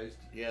base. unauthorized.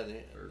 Yeah,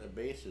 the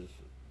base is.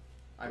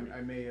 I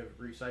may have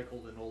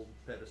recycled an old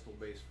pedestal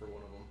base for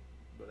one of them,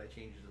 but I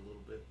changed it a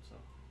little bit. So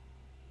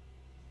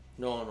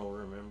No, I don't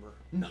remember.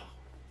 no,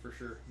 for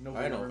sure.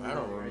 Nobody I don't remembers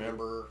anything, right?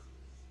 remember.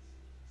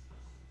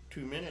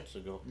 2 minutes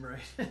ago, Right.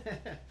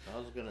 I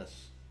was gonna,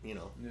 Yeah.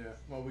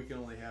 Well, we can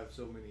only have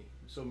so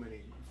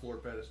many floor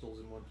pedestals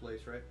in one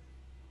place, right?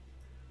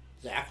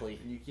 exactly.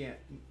 And you can't.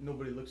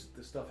 Nobody looks at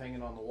the stuff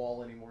hanging on the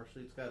wall anymore, so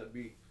it's got to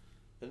be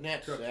Isn't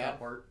that truck sad?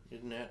 stop art.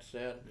 Isn't that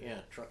sad? Yeah,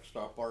 truck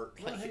stop art.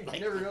 Well, hey, you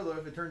never know though.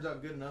 If it turns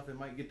out good enough, it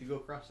might get to go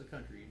across the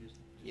country. You just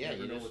Yeah,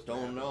 never you know just what's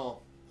gonna don't happen. know.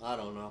 I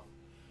don't know.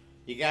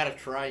 You gotta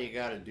try. You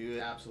gotta do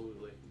it.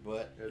 Absolutely.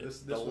 But Yeah,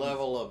 this the one's-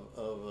 level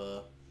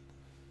of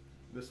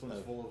This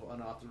one's full of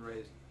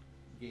unauthorized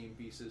game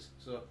pieces,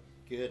 so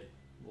good.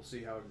 we'll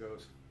see how it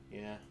goes.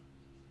 Yeah.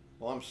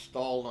 Well, I'm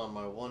stalled on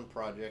my one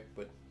project,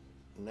 but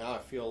now I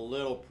feel a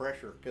little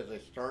pressure because I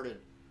started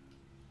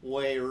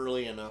way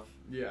early enough.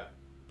 Yeah.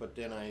 But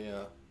then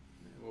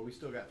Well, we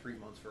still got 3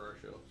 months for our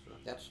show, so.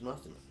 that's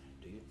nothing,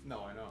 dude.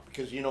 No, I know.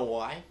 Because you know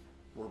why?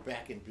 We're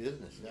back in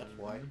business. That's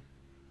why. Mhm.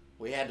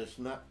 We had this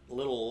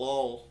little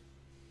lull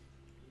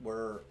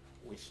where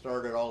we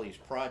started all these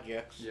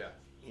projects. Yeah.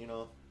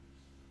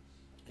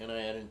 And I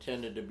had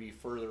intended to be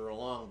further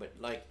along,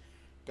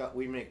 but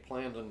we make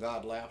plans and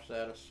God laughs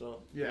at us.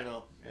 So Yeah.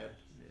 yeah,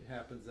 It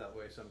happens that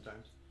way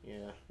sometimes.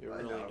 it I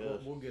really know.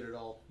 does. We'll get it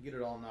all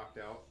knocked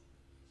out,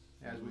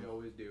 as we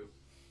always do.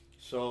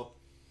 So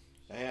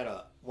I had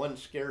one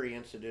scary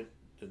incident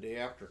the day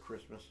after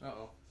Christmas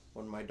Uh-oh.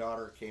 when my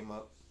daughter came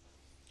up,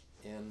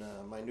 and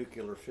my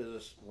nuclear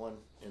physicist one,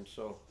 and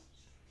so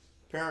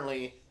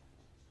apparently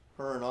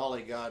her and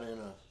Ollie got in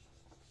a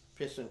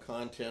pissing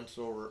contents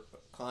over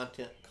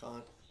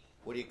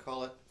what do you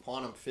call it?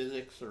 Quantum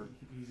physics or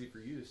Easy for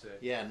you to say.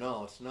 yeah,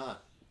 no, it's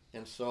not.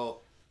 And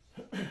so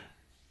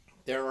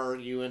they're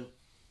arguing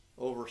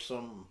over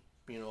some,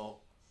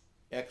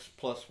 x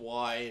plus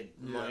y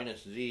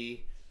minus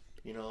z,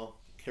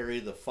 carry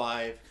the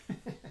 5.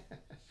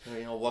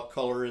 What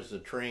color is the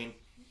train?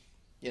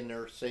 And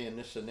they're saying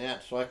this and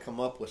that. So I come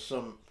up with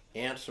some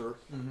answer,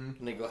 Mm-hmm.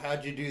 and they go,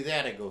 "How'd you do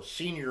that?" I go,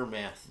 "Senior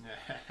math."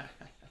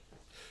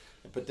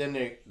 But then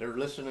they're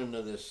listening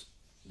to this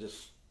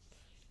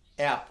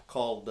app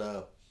called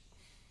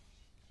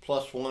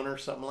Plus One or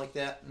something like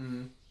that.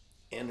 Mm-hmm.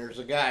 And there's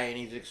a guy, and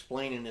he's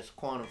explaining this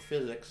quantum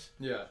physics.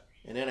 Yeah.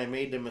 And then I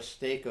made the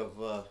mistake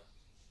of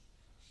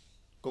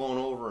going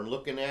over and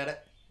looking at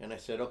it. And I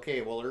said,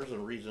 okay, well, there's a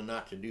reason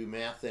not to do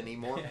math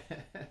anymore.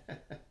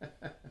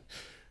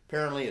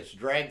 Apparently it's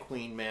drag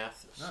queen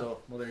math. So,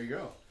 well, there you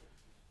go.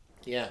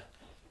 yeah.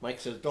 Mike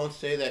says, don't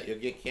say that, you'll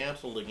get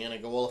canceled again. I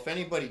go, well, if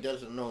anybody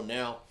doesn't know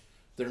now,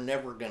 they're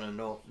never going to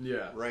know,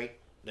 Yeah. right?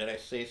 That I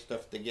say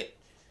stuff to get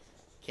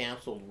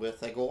canceled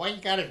with. I go, why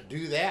you got to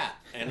do that?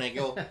 And I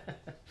go,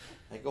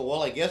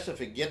 well, I guess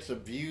if it gets the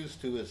views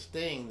to his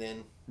thing,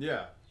 then,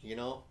 Yeah.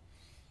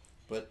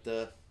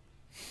 But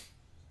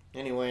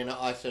anyway, and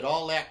I said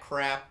all that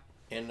crap,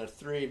 and the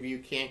three of you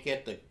can't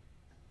get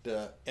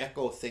the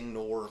echo thing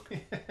to work.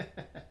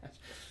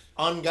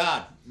 On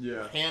God.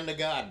 Yeah. Hand to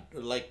God,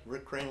 like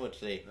Rick Crane would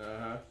say.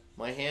 Uh-huh.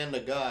 My hand to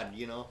God,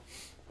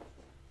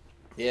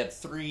 They had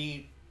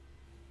 3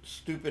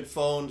 stupid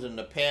phones and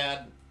the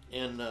pad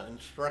and the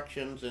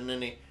instructions, and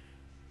then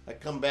I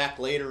come back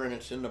later and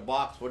it's in the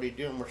box. What are you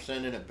doing? We're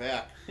sending it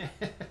back.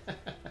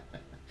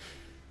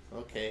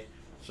 Okay.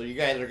 So you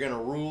guys are going to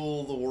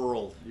rule the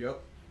world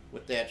Yep.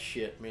 with that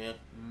shit, man.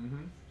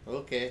 Mm-hmm.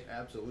 Okay.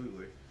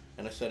 Absolutely.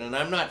 And I said, and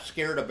I'm not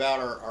scared about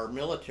our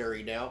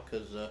military now,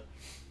 because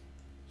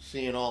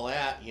seeing all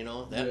that,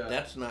 Yeah.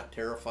 that's not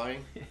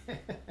terrifying,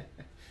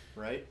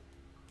 right?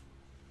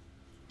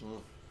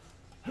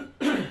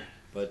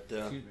 But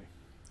Excuse me.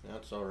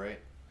 that's all right.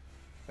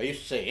 I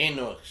used to say, ain't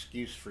no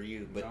excuse for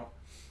you, but No.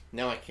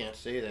 now I can't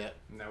say that.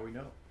 Now we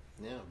know.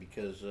 Yeah,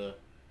 because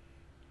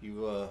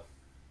you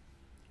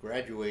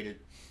graduated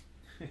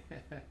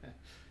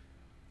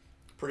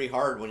pretty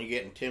hard when you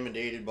get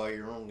intimidated by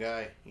your own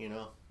guy. You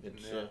know,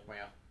 it's well,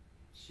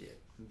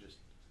 shit. I'm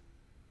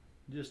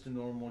just a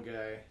normal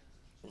guy.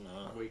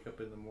 no, Wake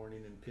up in the morning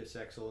and piss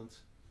excellence.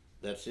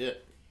 that's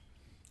it.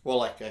 Well,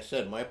 like I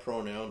said, my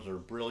pronouns are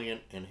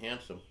brilliant and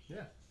handsome.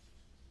 Yeah.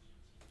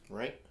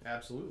 Right?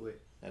 Absolutely.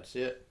 That's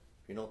it.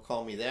 If you don't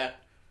call me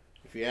that,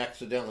 if you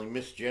accidentally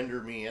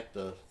misgender me at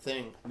the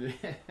thing,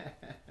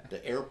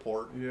 the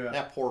airport, Yeah.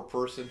 that poor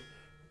person,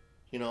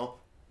 you know,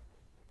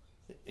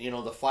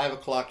 the 5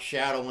 o'clock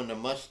shadow and the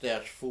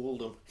mustache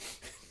fooled him.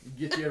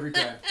 Get you every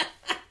time.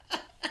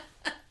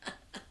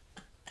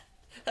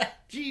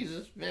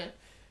 Jesus, man.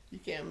 You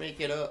can't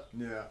make it up.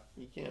 Yeah.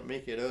 You can't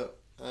make it up.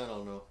 I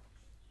don't know.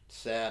 It's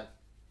sad.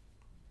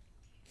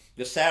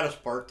 The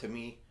saddest part to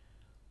me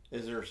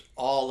is there's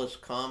all this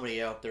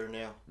comedy out there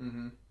now.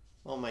 Mm-hmm.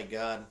 Oh my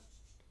God.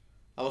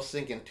 I was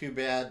thinking too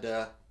bad,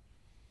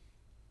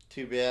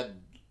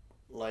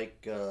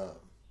 like,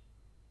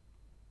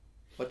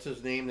 what's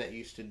his name that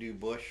used to do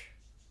Bush?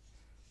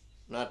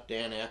 Not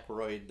Dan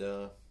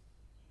Aykroyd,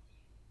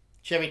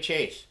 Chevy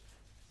Chase.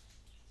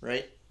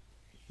 Right?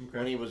 Okay.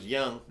 When he was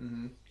young,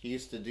 Mm-hmm. he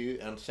used to do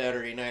on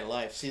Saturday Night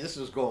Live. See, this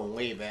is going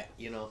way back,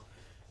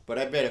 But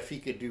I bet if he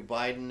could do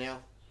Biden now,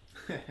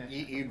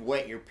 you'd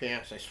wet your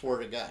pants. I swear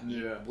to God,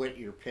 you'd Yeah. wet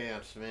your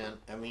pants, man.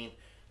 I mean,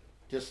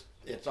 just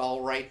it's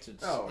all right.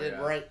 It's yeah.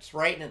 It's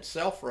right in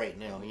itself right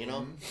now.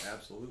 Mm-hmm.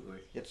 Absolutely.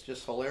 It's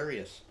just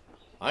hilarious.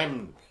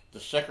 I'm the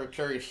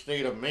Secretary of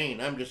State of Maine.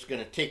 I'm just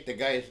going to take the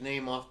guy's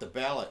name off the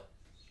ballot.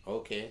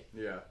 Okay,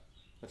 Yeah.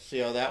 let's see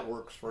how that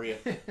works for you.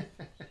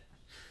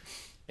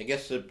 I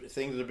guess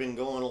things have been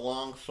going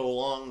along so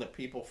long that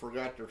people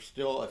forgot there's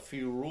still a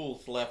few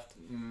rules left.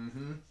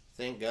 Mm-hmm.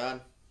 Thank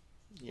God,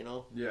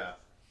 Yeah.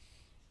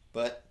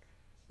 But,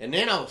 and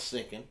then I was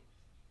thinking,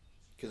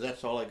 because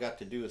that's all I got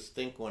to do is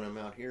think when I'm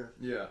out here.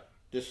 Yeah.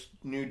 This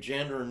new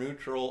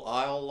gender-neutral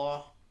aisle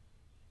law,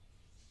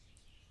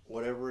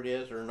 whatever it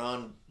is, or I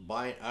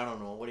don't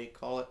know, what do you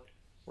call it?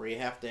 Where you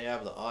have to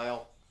have the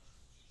aisle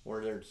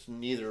where there's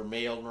neither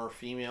male nor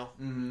female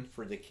Mm-hmm.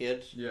 for the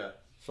kids. Yeah.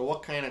 So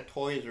what kind of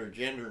toys are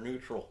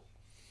gender-neutral?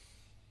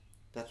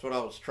 That's what I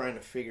was trying to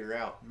figure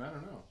out. I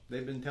don't know.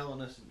 They've been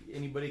telling us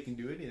anybody can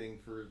do anything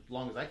for as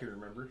long as I can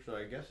remember, so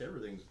I guess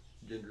everything's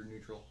gender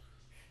neutral.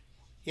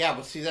 Yeah,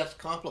 but see, that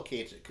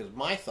complicates it, because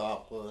my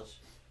thought was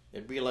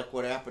it'd be like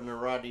what happened to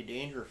Rodney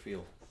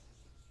Dangerfield.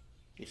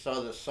 He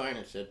saw this sign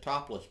that said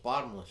topless,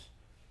 bottomless.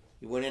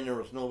 He went in, there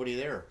was nobody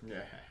there.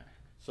 Yeah.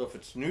 So if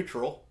it's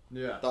neutral,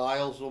 Yeah. the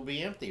aisles will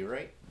be empty,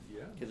 right?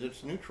 Yeah. Because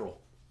it's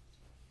neutral.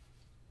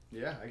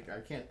 Yeah, I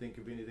can't think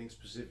of anything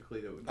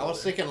specifically that would go I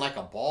was there. thinking like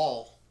a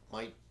ball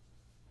might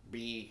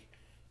be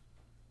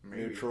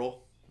Maybe.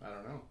 neutral. I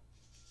don't know.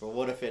 But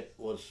what if it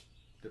was...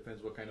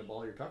 Depends what kind of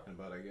ball you're talking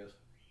about, I guess.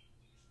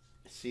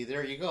 See,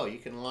 there you go. You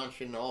can launch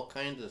into all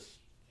kinds of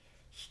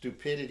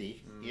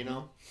stupidity,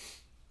 Mhm.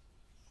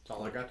 That's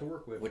all I got to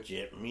work with. Which,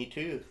 me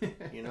too,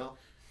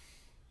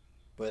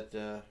 But,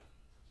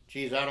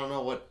 geez, I don't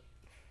know what...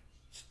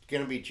 It's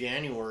going to be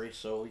January,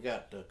 so we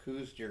got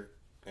Coos Deer,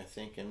 I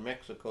think, in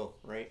Mexico,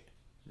 right?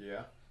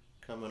 Yeah.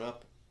 Coming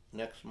up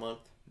next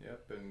month.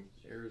 Yep. And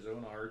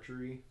Arizona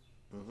archery.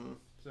 Mm-hmm.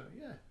 So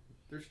yeah,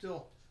 there's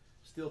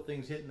still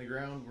things hitting the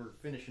ground. We're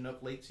finishing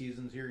up late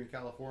seasons here in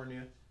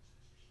California.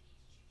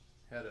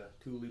 Had a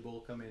Thule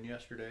bull come in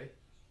yesterday.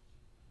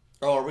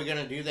 Oh, are we going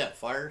to do that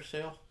fire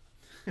sale?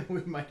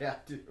 We might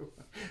have to.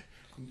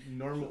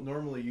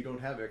 Normally you don't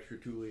have extra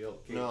Thule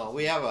elk capes. No,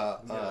 we have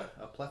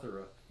a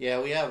plethora.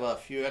 Yeah, we have a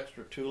few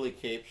extra Thule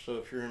capes, so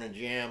if you're in a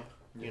jam,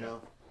 Yeah.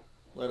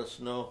 let us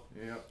know.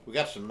 Yeah. We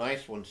got some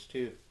nice ones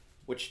too,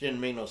 which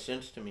didn't make no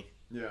sense to me,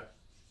 Yeah.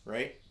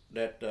 right?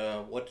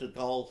 That, what's it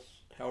called,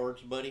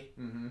 Howard's buddy?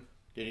 Mm-hmm.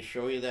 Did he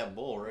show you that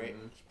bull, right?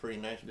 Mhm. It's a pretty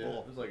nice Yeah.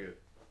 bull. It was like a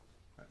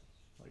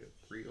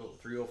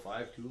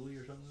 305 Thule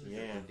or something.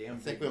 Yeah, Like a damn I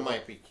think big we bull.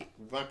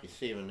 might be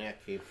saving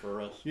that cape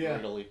for us. Yeah.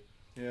 Really.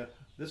 Yeah.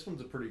 This one's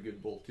a pretty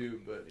good bull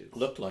too, but it's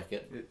Looked like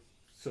it. it's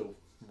so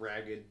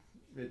ragged.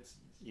 It's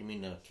You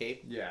mean the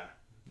cape? yeah.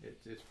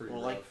 It's pretty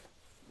Well, rough. like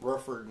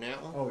rougher than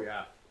that one? Oh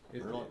yeah,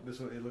 Really? this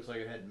one it looks like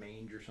it had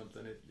mange or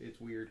something. It's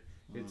weird.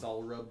 Mm. It's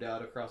all rubbed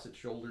out across its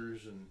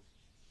shoulders and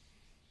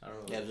I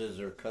don't know. As is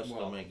their custom,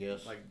 well, I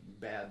guess. Like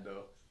bad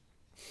though.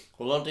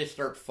 Well, don't they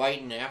start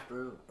fighting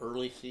after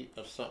early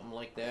or something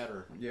like that,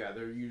 or? Yeah,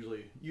 they're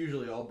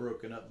usually all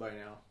broken up by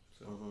now.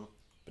 So Mm-hmm.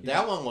 But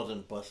that one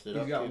wasn't busted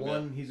up. he's got too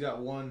one. bad. He's got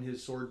one.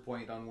 His sword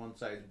point on one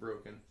side's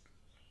broken.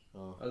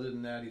 Oh. Other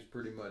than that, he's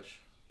pretty much.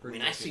 I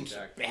mean, I seen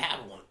some intact.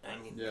 bad one. I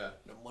mean, Yeah.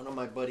 one of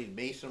my buddies,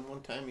 Mason,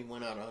 one time he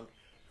went out on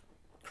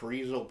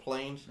Carrizo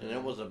Plains, and it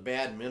Mhm. was a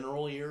bad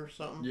mineral year or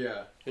something.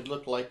 Yeah. It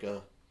looked like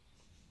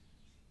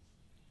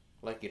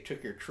you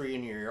took your tree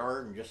in your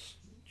yard and just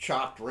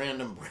chopped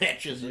random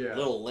branches Yeah. at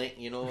little length.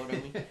 You know what I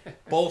mean?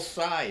 Both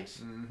sides.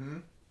 Mm-hmm.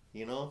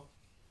 You know.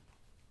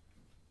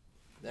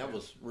 That Yeah.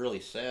 was really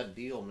sad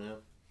deal, man.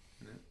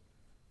 Yeah. You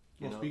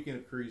Well, know? speaking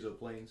of Carrizo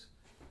Plains,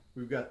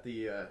 we've got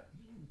the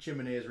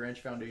Chimeneas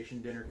Ranch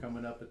Foundation dinner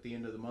coming up at the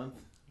end of the month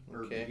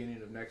or Okay.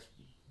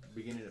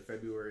 beginning of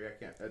February. I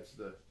can't. That's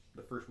the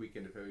the first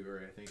weekend of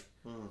February, I think.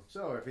 Hmm.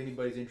 So if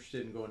anybody's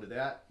interested in going to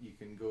that, you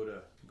can go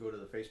to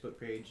the Facebook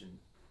page and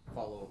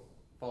follow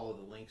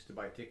the links to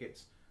buy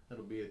tickets.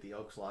 That'll be at the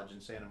Elks Lodge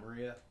in Santa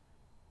Maria.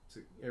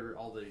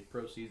 All the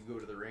proceeds go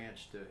to the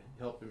ranch to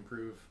help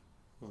improve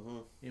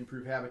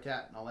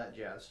habitat and all that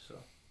jazz. So.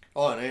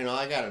 Oh, and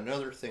I got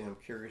another thing I'm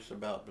curious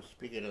about. But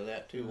speaking of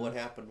that too, what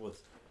happened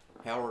with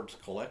Howard's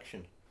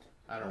collection?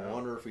 I don't know. I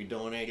wonder if he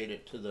donated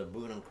it to the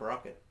Boone and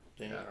Crockett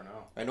thing. I don't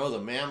know. I know the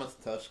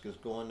mammoth tusk is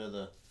going to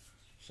the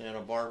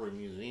Santa Barbara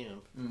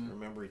Museum.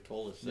 Remember he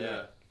told us that.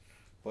 Yeah.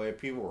 Boy,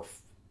 people were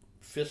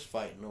fist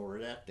fighting over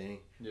that thing.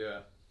 Yeah.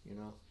 You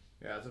know.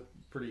 Yeah, it's a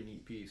pretty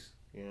neat piece.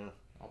 Yeah.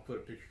 I'll put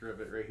a picture of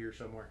it right here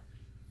somewhere.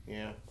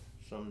 Yeah.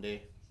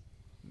 Someday.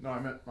 No, I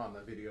meant on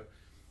the video.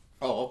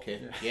 Oh,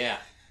 okay. Yeah.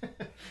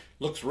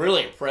 Looks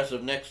really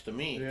impressive next to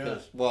me. Yeah.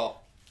 Because,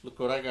 well, look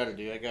what I got to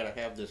do. I got to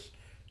have this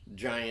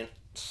giant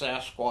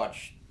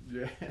Sasquatch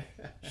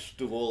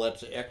stool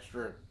that's an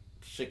extra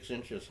 6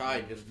 inches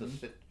high just to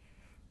sit,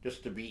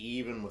 just to be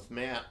even with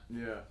Matt.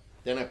 Yeah.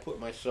 Then I put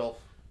myself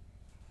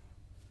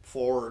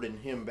forward and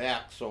him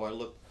back so I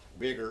look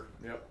bigger.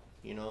 Yep.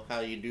 You know how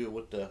you do it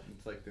with the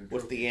It's like the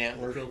with the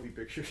antlers. trophy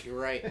pictures. You're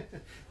right.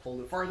 Hold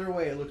it farther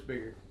away, it looks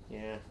bigger.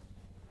 Yeah.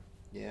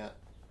 Yeah.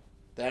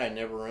 That I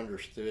never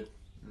understood.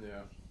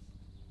 Yeah.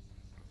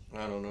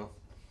 I don't know.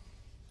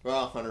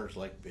 Well, hunters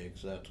like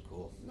bigs. That's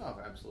cool. No,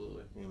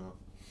 absolutely. You know.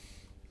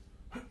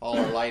 All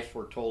our life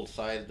we're told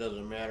size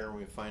doesn't matter, and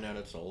we find out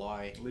it's a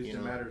lie. At least you it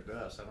know? matters to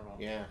us. I don't know.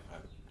 Yeah.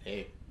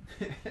 Hey.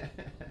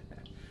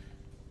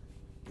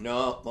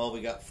 No, well,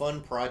 we got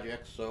fun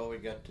projects, so we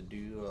got to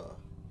do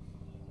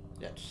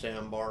that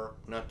sandbar,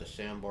 not the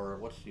sandbar,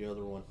 what's the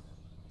other one?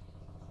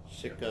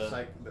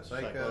 Sika, the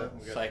Sika,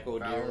 we got Psycho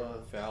deer,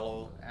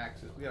 fallow.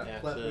 Axis. We got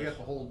Axis. we got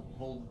the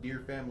whole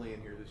deer family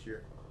in here this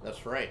year.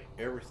 That's right,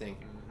 everything.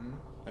 Mm-hmm.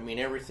 I mean,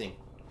 everything.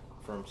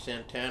 From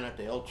Santana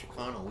to El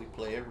Chicano, we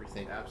play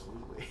everything.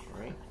 Absolutely.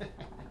 Right?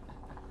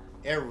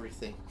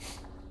 Everything.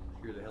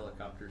 Hear the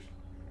helicopters.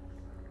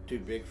 Too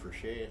big for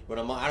Shay. But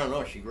I don't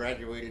know, she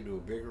graduated to a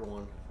bigger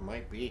one.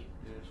 Might be.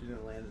 Yeah, she's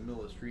gonna land in the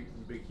middle of the street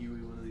in Big Huey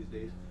one of these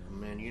days.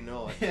 Man, you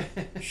know it.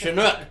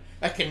 Chinook.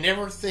 I can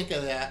never think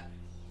of that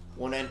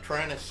when I'm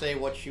trying to say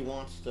what she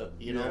wants to,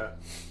 you know.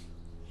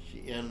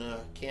 Yeah.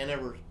 Can't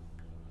ever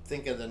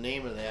think of the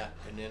name of that.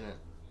 And then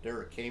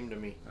there it came to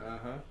me.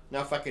 Uh-huh.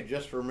 Now, if I could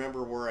just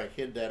remember where I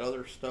hid that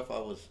other stuff I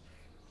was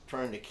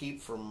trying to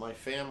keep from my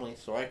family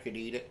so I could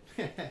eat it.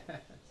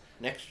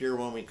 Next year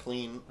when we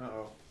clean.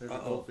 Uh-oh. There's a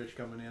goldfish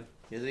coming in.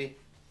 Is he?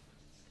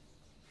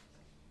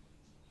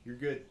 You're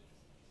good.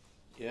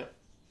 Yep.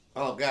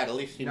 Oh, God, at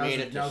least he made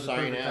it to now's the sign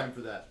perfect out. time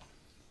for that.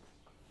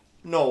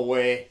 No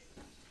way.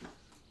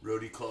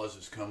 Rody Claus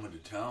is coming to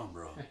town,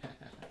 bro.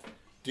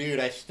 Dude,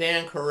 I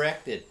stand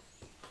corrected.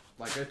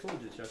 Like I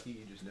told you, Chucky,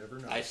 you just never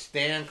know. I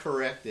stand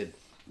corrected.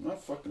 I'm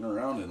not fucking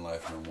around in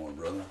life no more,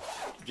 brother.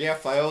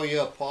 Jeff, I owe you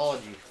an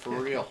apology, for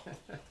real.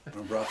 I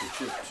brought the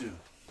chip, too.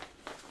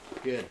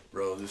 Good.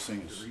 Bro, this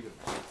thing is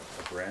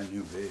a brand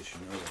new base, you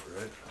know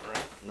that,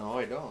 right? No,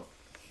 I don't.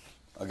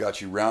 I got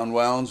you round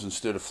wounds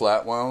instead of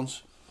flat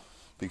wounds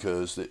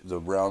because the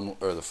round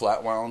or the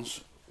flat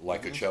wounds,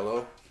 like a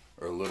cello,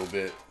 are a little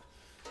bit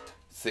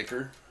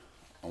thicker.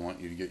 I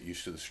want you to get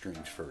used to the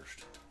strings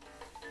first.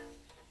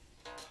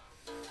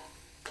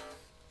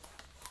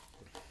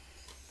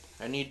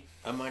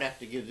 I might have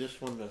to give this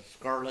one to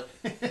Scarlett.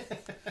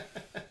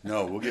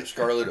 No, we'll get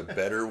Scarlett a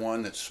better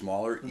one that's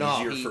smaller,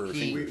 easier for her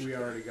fingers. We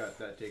already got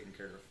that taken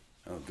care of.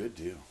 Oh, good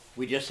deal.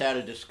 We just had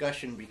a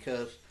discussion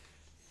because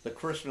the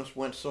Christmas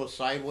went so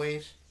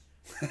sideways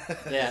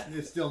that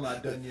It's still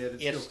not done yet.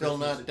 it's still Christmas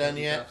not at done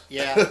Chucky's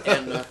yet. house. Yeah,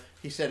 and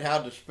he said,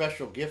 "How'd the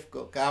special gift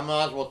go?" I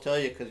might as well tell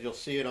you because you'll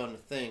see it on the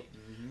thing.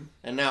 Mm-hmm.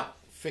 And now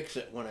fix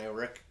it when I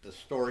wreck the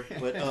story.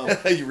 But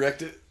You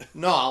wrecked it?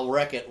 no, I'll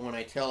wreck it when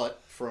I tell it.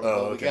 From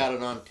Oh, we okay. got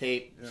it on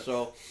tape. Yeah.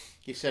 So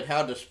he said,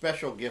 "How'd the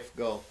special gift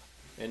go?"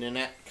 And then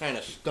that kind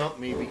of stumped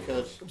me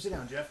because Come sit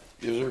down, Jeff.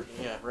 Yes, sir.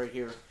 yeah, right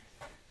here.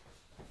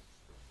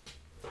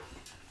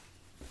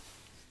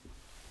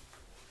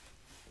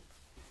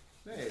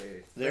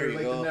 Hey, There better you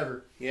late go. than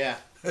never. Yeah,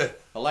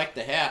 I like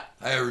the hat.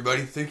 Hi,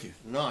 everybody. Thank you.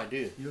 No, I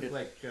do. You look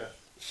like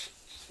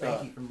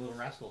Spanky from Little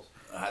Rascals.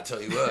 I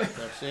tell you what,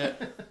 That's it.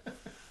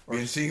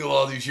 being single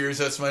all these years,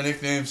 that's my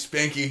nickname,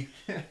 Spanky.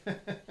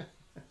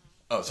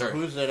 Oh, So sorry.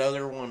 who's that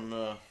other one?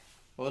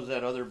 What was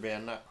that other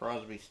band? Not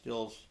Crosby,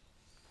 Seals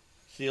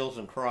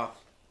and Croft.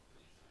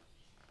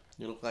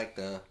 You look like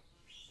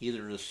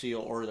either the Seal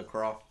or the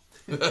Croft.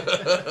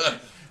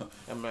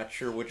 I'm not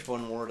sure which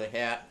one wore the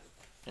hat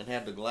and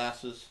had the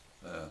glasses.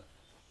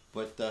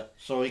 But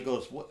so he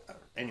goes, what?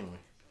 Anyway,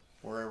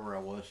 wherever I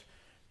was,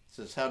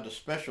 says, "How'd the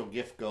special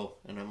gift go?"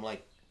 And I'm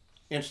like,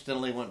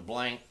 instantly went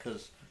blank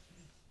because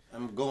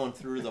I'm going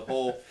through the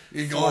whole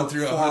You're going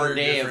through 4-day 100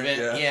 different-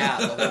 event. Yeah.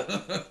 The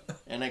whole,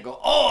 and I go,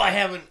 "Oh, I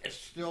haven't.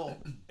 It's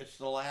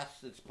the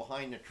last. It's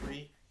behind the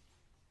tree."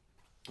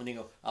 And he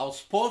go, "I was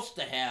supposed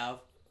to have."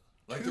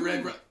 Like the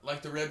Red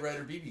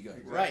Rider BB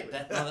gun. Right.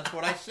 That's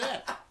what I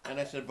said. And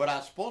I said, "But I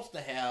was supposed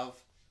to have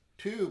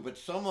too, but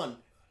someone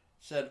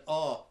said,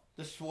 "Oh,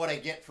 this is what I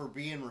get for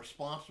being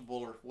responsible,"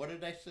 or what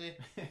did I say?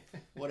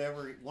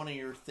 Whatever, one of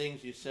your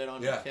things you said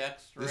on the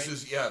text, right? This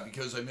is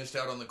because I missed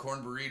out on the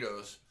corn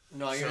burritos.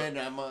 No, you didn't.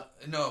 I'm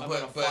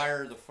gonna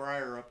fire the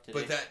fryer up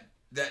today. But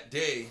that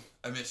day,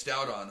 I missed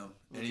out on them.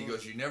 And he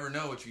goes, "You never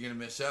know what you're going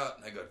to miss out."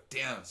 And I go,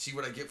 "Damn, see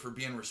what I get for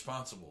being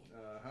responsible."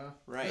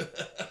 Right.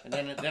 And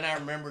then I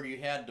remembered you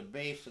had the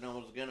base, and I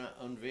was going to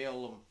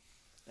unveil them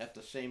at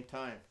the same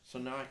time. So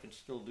now I can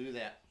still do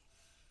that.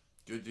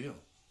 Good deal.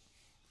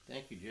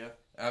 Thank you, Jeff.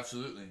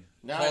 Absolutely.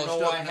 Now I know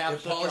why I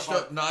have such a polished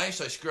hard... up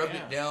nice. I scrubbed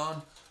it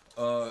down.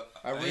 I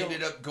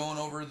ended up going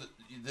over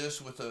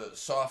this with a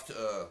soft,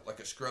 like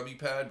a scrubby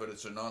pad, but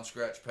it's a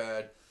non-scratch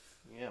pad.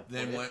 Yeah.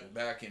 Then went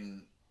back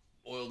and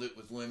oiled it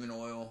with lemon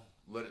oil,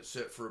 let it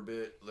sit for a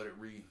bit, let it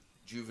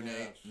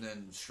rejuvenate, and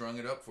then strung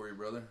it up for you,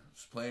 brother. I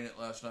was playing it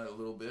last night a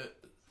little bit.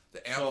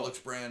 The amp looks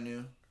brand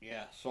new.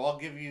 Yeah, so I'll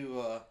give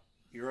you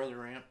your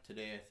other amp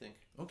today, I think.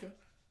 Okay.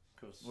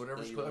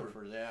 Whatever's clever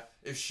for that.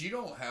 If she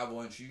don't have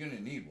one, she's gonna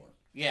need one.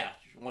 Yeah,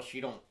 well,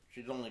 she's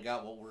only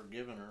got what we're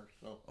giving her.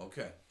 So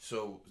okay,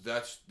 so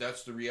that's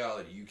the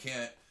reality. You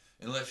can't,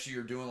 unless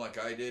you're doing like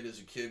I did as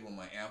a kid when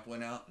my amp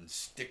went out and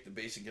stick the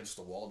bass against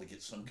the wall to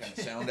get some kind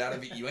of sound out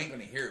of it. You ain't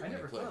gonna hear it when you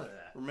play. I never thought of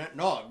that.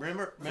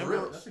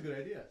 Remember. That's a good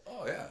idea.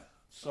 Oh yeah.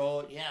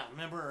 So yeah,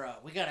 remember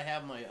we got to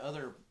have my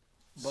other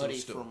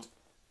buddy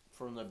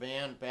from the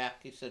band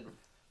back. He said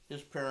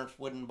his parents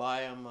wouldn't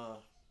buy him.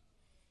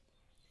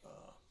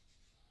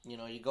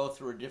 You go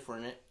through a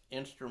different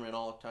instrument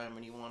all the time,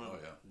 and you want to,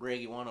 Greg,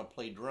 you want to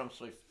play drums.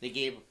 So they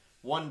gave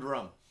one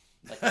drum,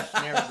 like a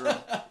snare drum.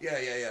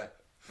 Yeah.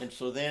 And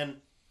so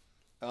then,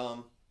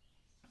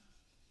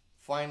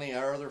 finally,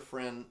 our other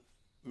friend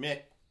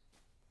Mick,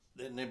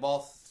 and they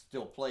both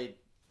still played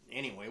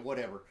anyway.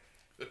 Whatever.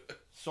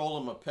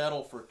 Sold him a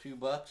pedal for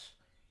 $2.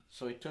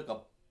 So he took a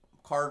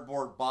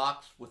cardboard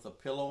box with a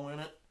pillow in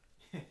it.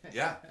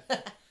 Yeah.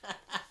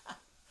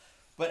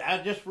 But I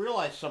just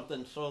realized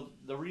something. So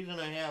the reason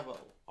I have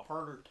a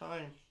harder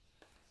time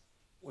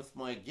with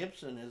my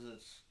Gibson is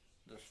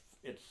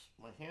it's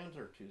my hands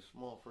are too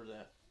small for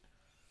that.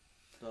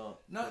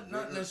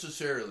 Not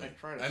necessarily.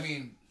 I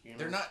mean,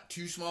 they're not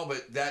too small,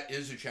 but that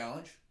is a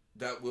challenge.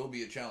 That will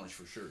be a challenge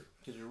for sure.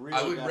 Really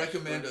I would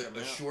recommend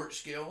a short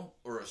scale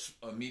or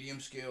a medium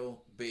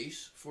scale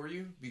bass for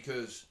you,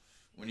 because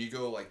when you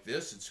go like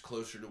this, it's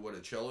closer to what a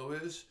cello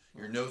is.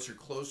 Your notes are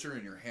closer,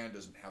 and your hand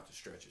doesn't have to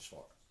stretch as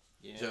far.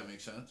 Yeah. Does that make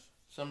sense?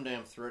 Someday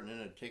I'm threatening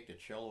to take the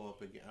cello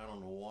up again. I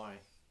don't know why,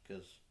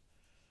 because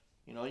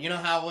you know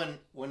how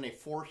when they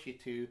force you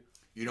to,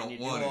 you don't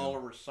do want all the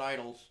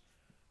recitals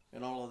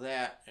and all of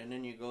that, and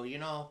then you go, you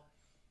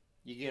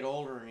get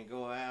older and you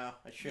go, I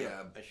should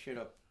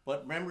have.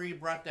 But remember, you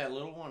brought that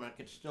little one. I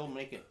could still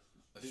make it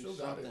do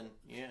something.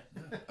 Yeah.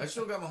 I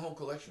still got my whole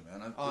collection,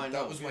 man. I know,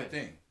 that was my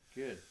thing.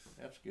 Good.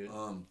 That's good.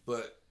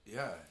 But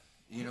yeah,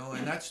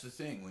 and that's the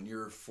thing. When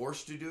you're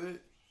forced to do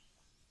it,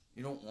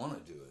 you don't want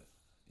to do it.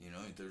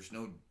 There's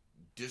no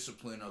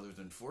discipline other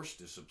than forced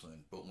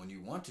discipline. But when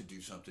you want to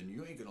do something,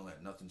 you ain't gonna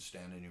let nothing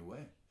stand in your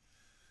way.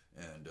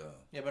 And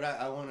yeah, but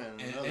I want to.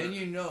 And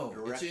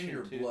it's in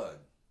your blood.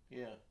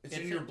 Yeah, it's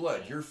in your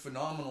blood. You're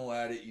phenomenal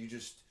at it. You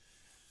just.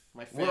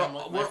 My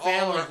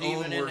family's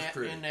even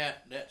in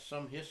that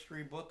some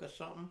history book or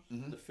something.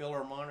 Mm-hmm. The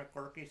Philharmonic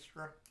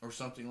Orchestra or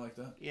something like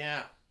that.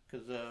 Yeah,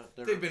 because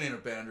they've been in a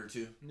band or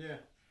two. Yeah,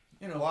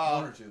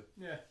 one or two.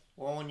 Yeah.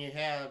 Well, when you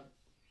have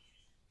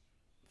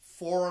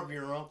 4 of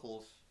your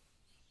uncles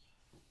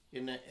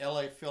in the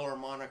L.A.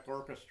 Philharmonic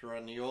Orchestra,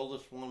 and the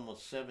oldest one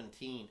was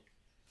 17.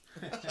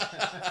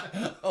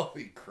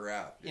 Holy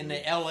crap! Dude. In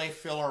the L.A.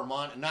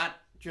 Philharmonic, not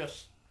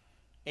just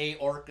a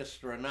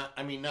orchestra, not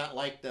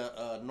like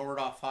the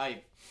Nordhoff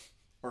High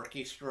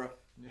Orchestra,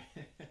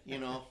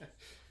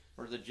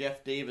 or the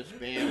Jeff Davis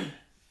Band.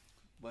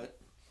 But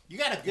you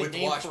got a good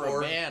name for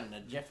a band, the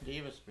Jeff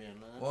Davis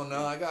Band. Well,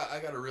 no, I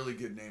got a really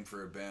good name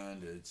for a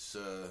band. It's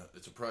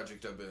a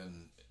project I've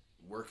been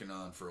working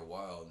on for a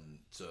while, and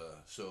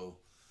so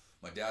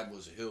my dad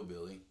was a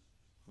hillbilly,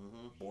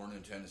 born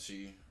in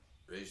Tennessee,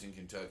 raised in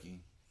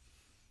Kentucky.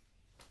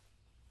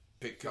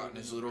 Picked cotton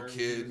as a little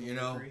kid,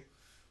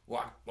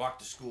 Walked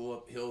to school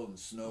uphill in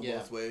snow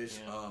both ways.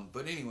 Yeah.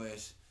 But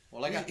anyways,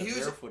 well, I got the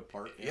barefoot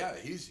part. Yeah,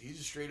 he's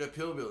a straight up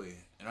hillbilly,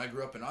 and I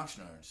grew up in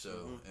Oxnard.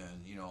 So,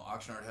 and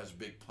Oxnard has a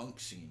big punk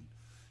scene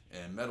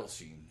and metal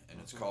scene, and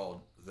it's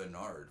called the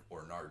Nard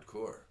or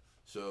Nardcore.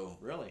 So,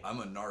 really, I'm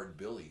a Nard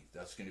Billy.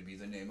 That's going to be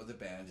the name of the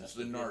band. It's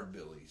the Nard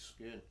Billies.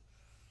 Good.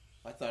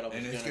 I thought it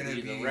was going to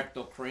be the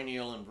rectal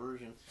cranial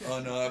inversion. Oh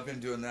no, I've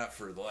been doing that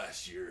for the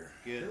last year.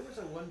 Good. There was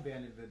one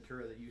band in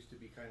Ventura that used to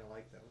be kind of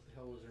like that. What the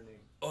hell was their name?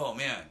 Oh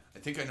man, I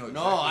think I know. Exactly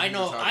no, I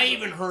know. I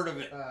even heard of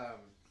it.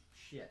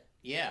 Shit.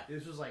 Yeah.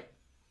 This was like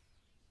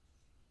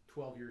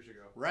 12 years ago.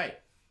 Right.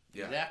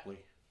 Yeah. Exactly.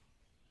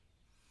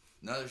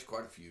 No, there's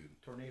quite a few.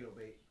 Tornado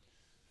Bait.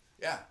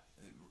 Yeah,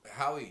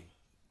 Howie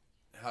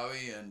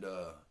and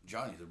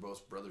Johnny, they're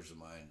both brothers of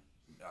mine.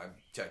 I've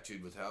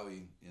tattooed with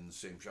Howie in the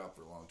same shop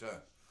for a long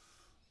time.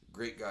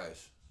 Great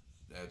guys.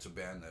 It's a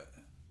band that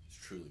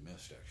It's truly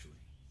missed,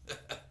 actually.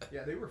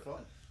 Yeah, they were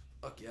fun.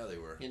 Fuck yeah, they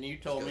were. And you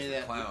told Those me guys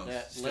that were clowns.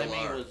 that Still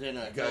Lemmy are. was in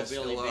a You guys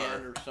hillbilly still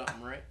band are. or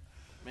something, right,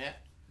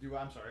 Matt?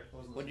 I'm sorry.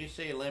 Wasn't What'd you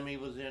say? Lemmy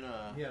was in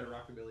a He had a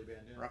rockabilly band.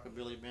 Yeah.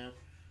 rockabilly band.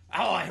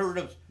 Oh, I heard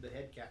of. The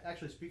head cat.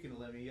 Actually, speaking of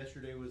Lemmy,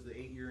 yesterday was the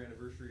 8-year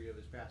anniversary of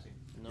his passing.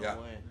 No Yeah.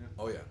 way.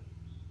 Oh yeah.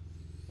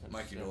 That's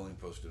Mikey sick. Doling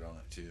posted on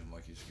it too.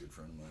 Mikey's a good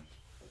friend of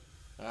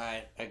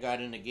mine. I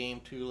got in the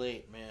game too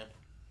late, man.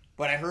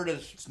 But I heard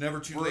his. It's never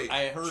too ver- late.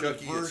 I heard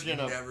Chucky, his version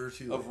it's never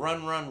too of late.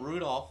 Run Run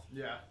Rudolph.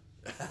 Yeah.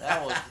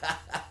 That was.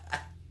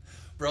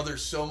 Bro,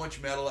 there's so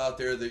much metal out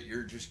there that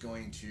you're just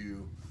going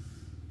to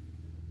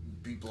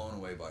be blown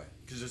away by.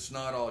 Because it's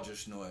not all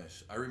just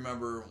noise. I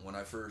remember when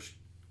I first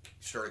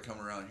started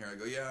coming around here, I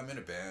go, yeah, I'm in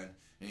a band.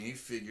 And he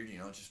figured,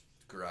 just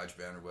garage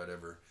band or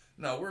whatever.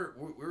 No,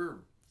 we're a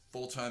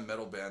full-time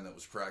metal band that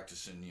was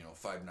practicing,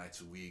 5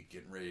 nights a week,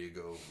 getting ready to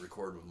go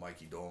record with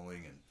Mikey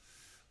Doling and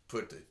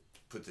put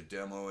the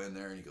demo in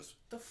there. And he goes,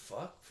 the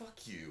fuck?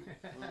 Fuck you.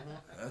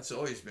 That's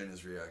always been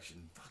his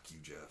reaction. Fuck you,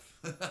 Jeff.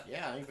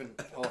 Yeah, even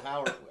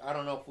Howard. I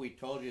don't know if we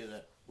told you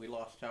that we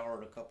lost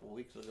Howard a couple of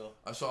weeks ago.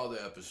 I saw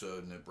the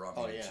episode and it brought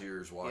me to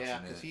tears watching yeah,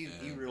 it. because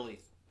he really.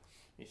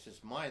 He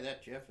says,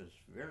 that Jeff is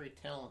very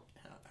talented.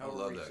 I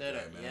love that said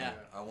guy, it. man. Yeah.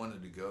 I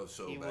wanted to go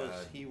so He bad.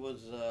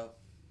 was.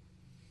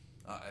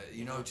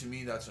 To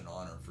me, that's an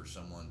honor for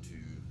someone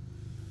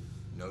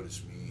to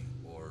notice me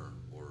or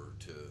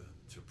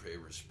to pay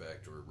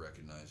respect or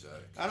recognize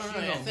that. I don't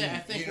know. I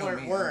think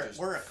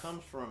where it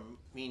comes from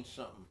means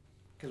something.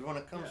 Because when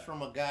it comes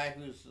from a guy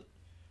who's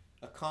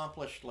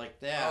accomplished like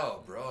that,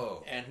 oh,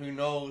 bro, and who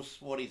knows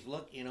what he's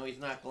he's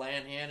not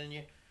gland handing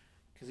you.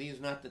 Because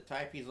he's not the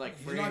type. He's like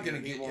he's not gonna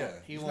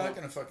get. He's won't, not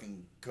gonna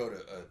fucking coat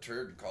a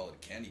turd and call it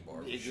a candy bar.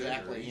 With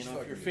exactly. Sugar. He's If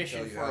fucking you're gonna fishing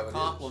tell you for how a it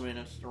compliment,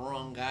 it's the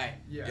wrong guy.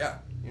 Yeah,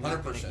 You're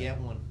not gonna 100%. get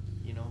one.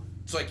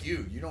 It's like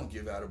you. You don't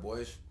give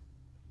attaboys,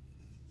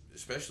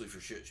 especially for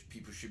shit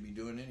people should be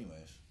doing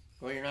anyways.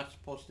 Well, you're not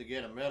supposed to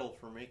get a medal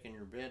for making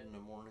your bed in the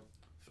morning.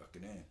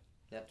 Fucking A.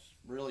 That's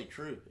really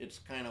true. It's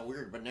kind of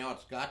weird, but now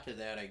it's got to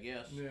that, I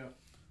guess. Yeah.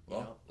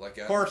 Well, like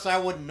of course, I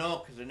wouldn't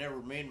know because I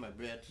never made my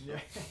bed. So. Yeah.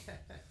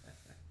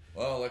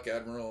 Well, like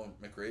Admiral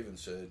McRaven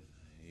said,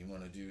 you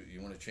want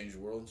to change the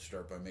world,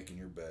 start by making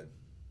your bed.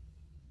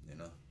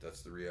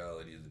 That's the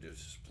reality of the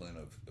discipline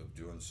of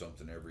doing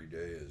something every day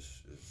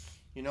is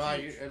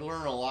I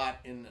learned a lot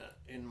in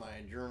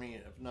my journey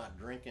of not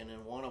drinking,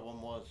 and one of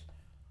them was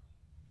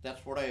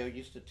that's what I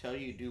used to tell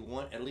you: do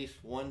at least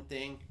one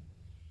thing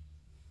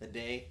a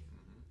day.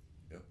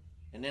 Mm-hmm. Yep.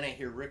 And then I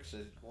hear Rick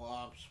says, "Well,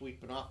 I'm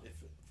sweeping off. If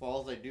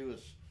all I do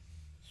is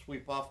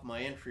sweep off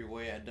my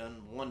entryway, I've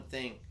done one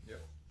thing."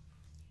 Yep.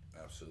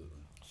 Absolutely.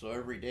 So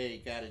every day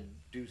you got to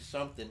do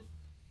something.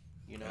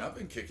 And I've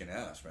been kicking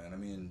ass, man. I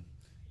mean,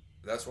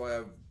 that's why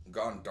I've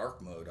gone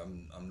dark mode.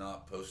 I'm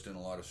not posting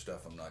a lot of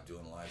stuff. I'm not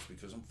doing lives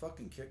because I'm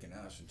fucking kicking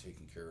ass and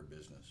taking care of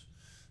business.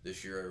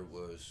 This year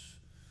was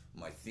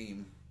my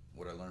theme.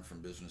 What I learned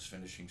from business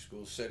finishing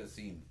school: set a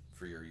theme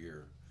for your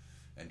year,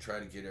 and try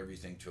to get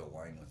everything to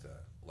align with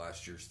that.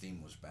 Last year's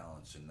theme was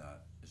balance, and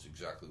that is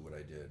exactly what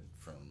I did.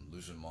 From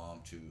losing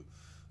mom to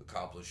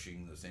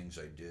accomplishing the things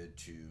I did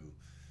to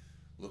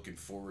looking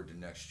forward to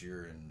next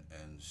year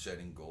and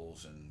setting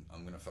goals, and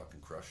I'm gonna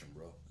fucking crush them,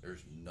 bro.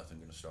 There's nothing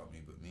gonna stop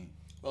me but me.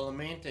 Well, the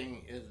main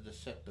thing is to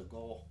set the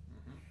goal.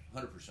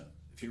 100%.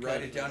 If you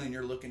write it down and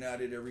you're looking at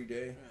it every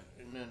day,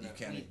 and then you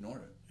can't ignore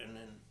it. And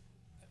then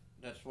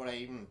that's what I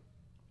even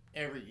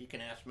you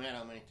can ask Matt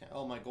how many times.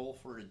 Oh, my goal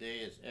for today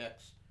is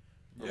X.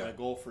 Or my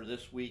goal for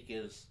this week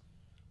is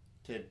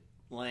to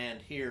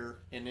land here,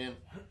 and then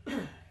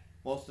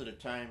most of the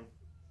time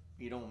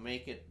you don't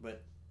make it,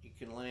 but you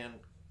can land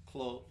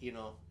close.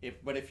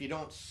 If you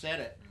don't set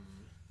it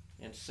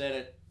and set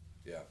it,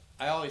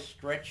 I always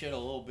stretch it a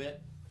little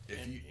bit.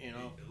 If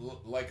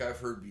like I've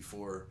heard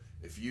before,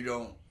 if you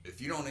don't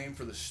aim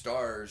for the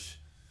stars,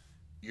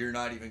 you're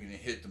not even going to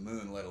hit the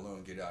moon, let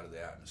alone get out of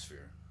the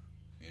atmosphere.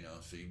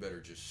 So you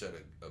better just set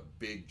a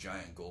big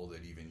giant goal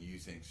that even you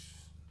think's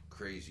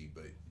crazy,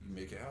 but you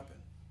make it happen.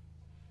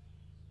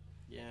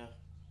 Yeah.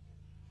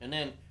 And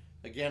then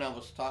again, I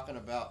was talking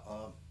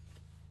about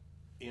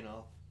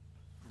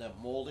that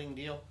molding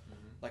deal.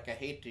 Like, I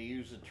hate to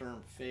use the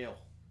term fail,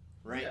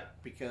 right? Yeah.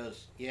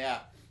 Because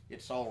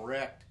it's all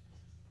wrecked,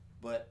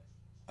 but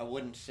I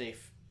wouldn't say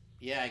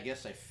I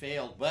guess I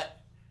failed,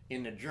 but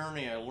in the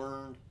journey I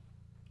learned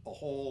a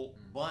whole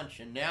bunch,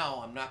 and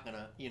now I'm not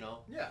gonna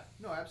Yeah.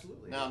 No,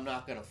 absolutely. now I'm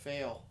not gonna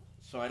fail.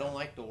 So I don't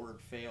like the word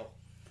fail.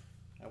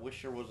 I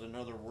wish there was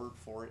another word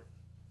for it.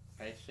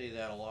 I say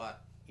that a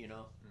lot.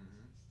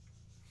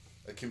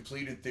 A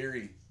completed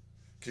theory,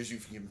 because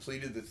you've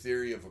completed the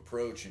theory of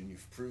approach and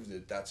you've proved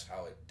that that's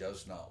how it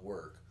does not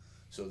work.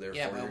 So therefore,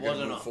 Yeah, but you're it going to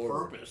wasn't move on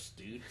forward. purpose,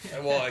 dude.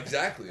 Well,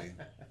 exactly.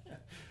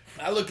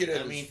 I look at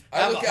it.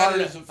 I look at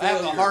it as a I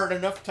failure. have a hard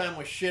enough time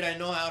with shit I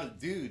know how to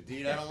do,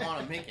 dude. I don't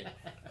want to make it.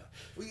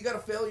 Well, you got to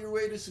fail your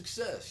way to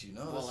success.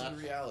 Well, that's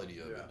the reality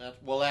of it.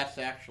 That's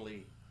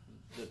actually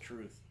the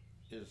truth.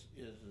 Is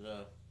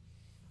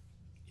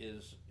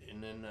is,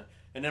 and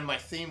then my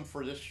theme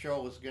for this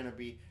show is going to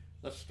be,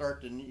 let's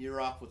start the year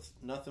off with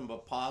nothing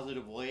but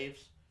positive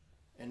waves,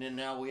 and then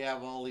now we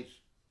have all these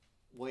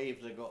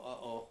waves that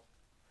go,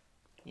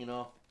 you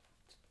know,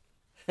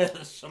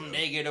 some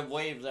negative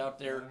waves out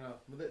I there. don't know.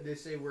 Well, they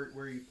say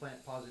where you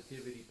plant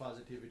positivity,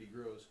 positivity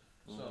grows.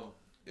 So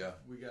Yeah.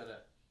 we gotta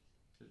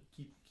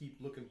keep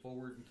looking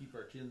forward and keep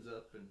our chins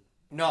up and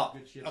No,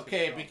 good shit's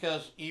okay, gonna come.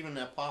 because even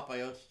that Popeye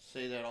used to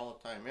say that all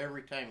the time.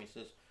 Every time he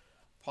says,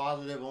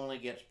 positive only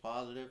gets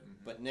positive,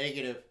 but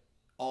negative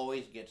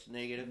always gets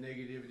negative.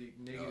 Negative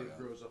yeah.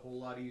 grows a whole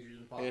lot easier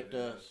than It positive.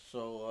 does.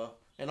 So,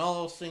 and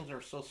all those things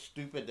are so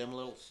stupid, them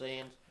little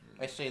sayings.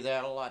 I say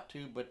that a lot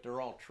too, but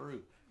they're all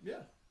true.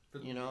 Yeah,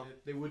 but You know?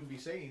 they wouldn't be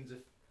sayings if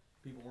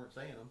people weren't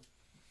saying them.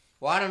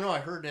 Well, I don't know. I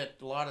heard that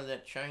a lot of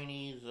that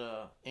Chinese,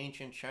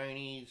 ancient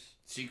Chinese,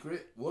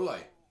 Secret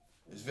woolite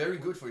is very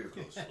good for your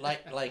clothes.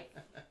 like,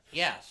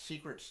 yeah,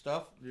 secret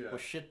stuff Yeah.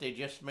 was shit they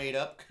just made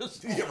up.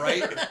 Cause,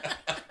 Right?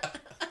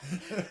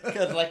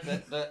 Because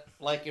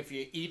like if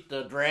you eat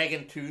the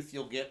dragon tooth,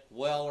 you'll get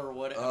well or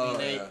what. Oh, I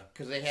mean, yeah.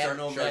 because they had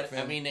no. Shark fin.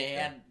 I mean,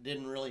 they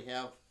didn't really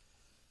have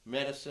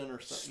medicine or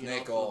something.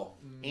 Snake so oil.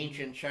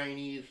 ancient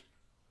Chinese.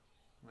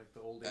 Like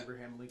the old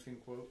Abraham Lincoln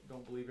quote: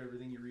 "Don't believe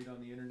everything you read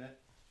on the internet."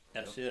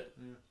 That's it.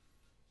 Yeah.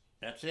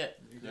 That's it.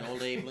 The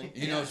old Abe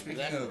Lincoln. You know, Yeah, speaking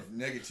exactly. of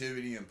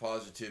negativity and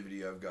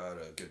positivity, I've got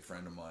a good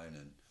friend of mine,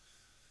 and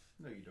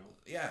No, you don't.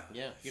 yeah,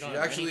 Yeah, you she don't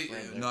have actually. any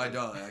friends, No, I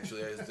don't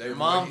actually. Your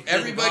mom's been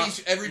everybody's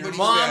gone. everybody's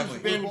Your mom's family.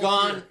 been We're both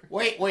gone. here.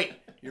 Wait.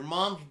 Your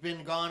mom's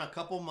been gone a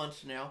couple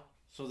months now,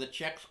 so the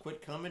checks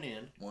quit coming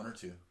in. 1 or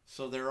 2.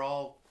 So they're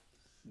all.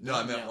 No, I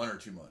done meant now. 1 or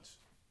 2 months.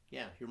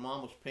 Yeah, your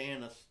mom was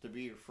paying us to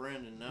be your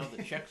friend, and now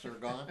the checks are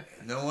gone.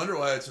 No wonder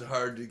why it's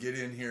hard to get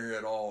in here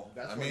at all.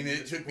 That's I why mean, you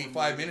it just took me formed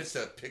 5 the- minutes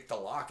to pick the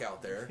lock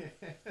out there.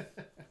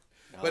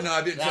 No, But no,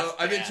 I've been that's bad,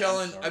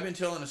 I'm sorry. I've been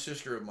telling a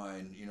sister of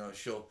mine. You know,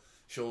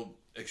 she'll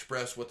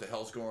express what the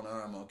hell's going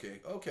on. I'm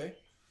okay.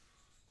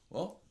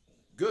 Well,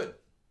 good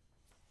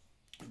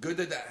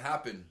that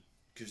happened,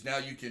 because now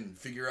you can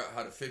figure out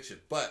how to fix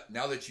it. But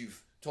now that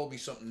you've told me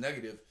something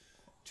negative,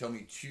 tell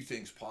me 2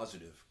 things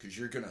positive, because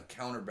you're gonna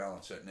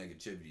counterbalance that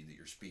negativity that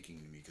you're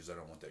speaking to me, because I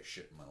don't want that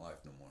shit in my life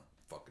no more.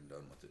 I'm fucking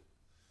done with it.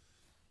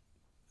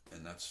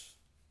 And that's,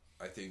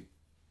 I think,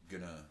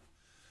 gonna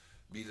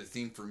be the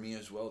theme for me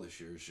as well this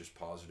year, is just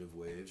positive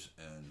waves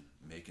and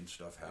making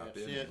stuff happen,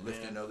 That's it, and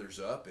lifting man. others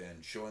up,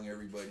 and showing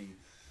everybody,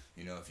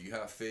 you know, if you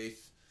have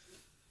faith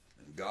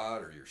in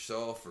God or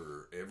yourself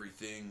or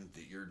everything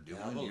that you're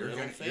doing, Have a you're little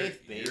gonna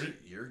faith, baby.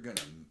 you're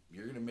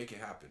gonna make it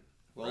happen.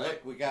 Well, right?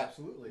 look, we got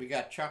Absolutely.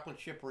 chocolate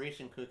chip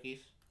racing cookies,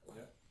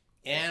 Yeah.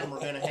 and we're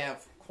gonna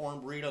have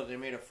corn burritos. They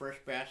made a fresh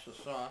batch of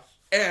sauce.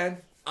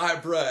 And I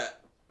brought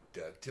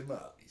duck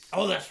tamales.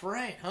 Oh, that's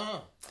right,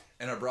 huh?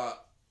 And I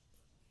brought,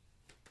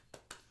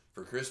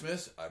 for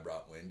Christmas, I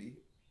brought Wendy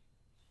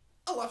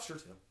a lobster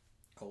tail.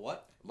 A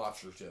what?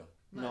 Lobster tail.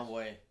 No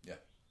way. Yeah.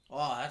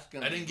 Oh, that's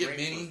gonna. I be didn't get great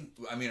many.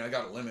 I mean, I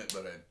got a limit,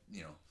 but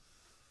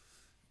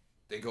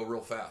they go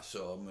real fast,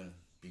 so I'm gonna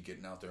be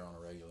getting out there on a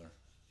regular.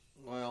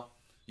 Well,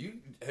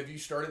 Have you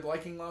started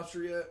liking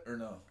lobster yet, or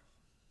no?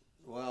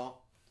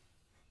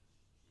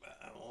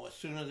 as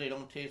soon as they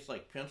don't taste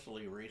like pencil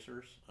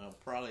erasers, I'll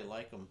probably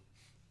like them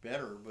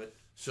better. But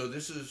So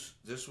this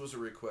was a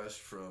request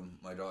from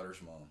my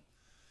daughter's mom.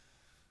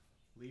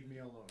 Leave me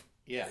alone.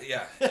 yeah,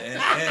 Yeah, and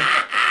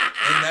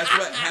that's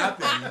what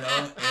happened, you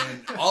know.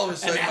 And all of a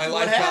sudden, that's my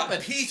what life got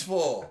happened.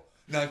 peaceful.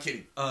 No, I'm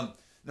kidding.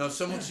 No,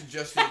 someone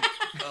suggested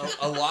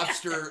a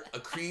lobster, a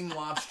cream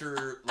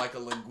lobster, like a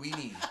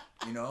linguine.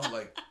 You know,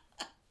 like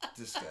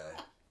this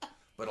guy,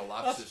 but a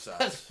lobster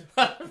sauce.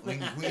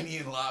 Linguine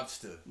and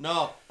lobster.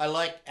 No, I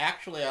like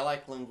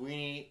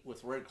linguine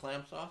with red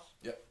clam sauce.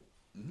 Yep.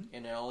 Mm-hmm.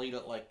 And I'll eat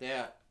it like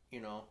that,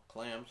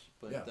 clams.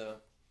 But Yeah.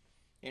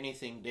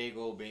 anything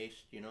Dago based,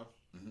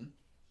 Mm-hmm.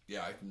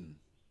 Yeah,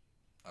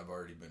 I've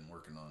already been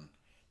working on.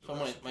 the So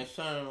recipe. my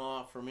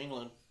son-in-law from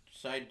England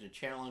decided to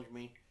challenge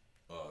me.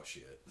 Oh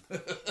shit.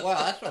 Well,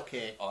 that's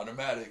okay.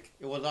 Automatic.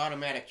 It was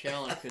automatic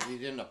challenge because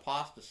he's into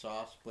pasta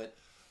sauce, but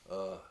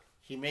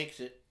he makes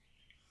it.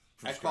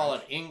 From I call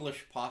scratch. it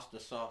English pasta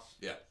sauce.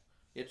 Yeah.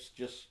 It's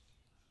just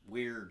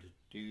weird,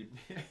 dude.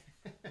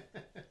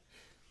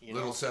 You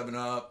Little know?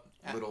 7-Up.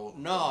 Little.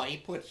 No, he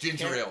puts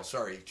Ginger ale.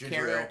 Sorry,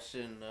 ginger ale. carrots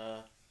and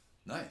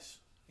Nice.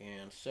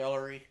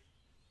 celery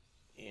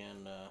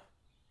and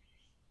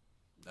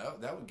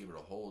That would give it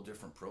a whole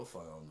different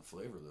profile on the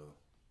flavor, though.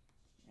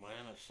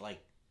 man, it's like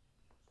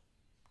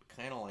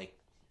kind of like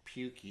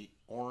pukey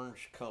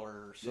orange color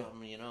or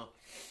something,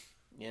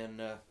 And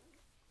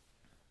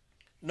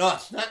no,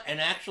 it's not.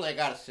 And actually, I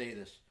gotta say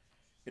this: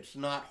 it's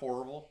not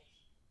horrible.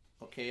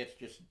 Okay, it's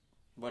just,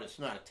 but it's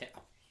not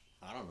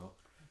I don't know.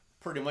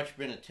 Pretty much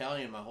been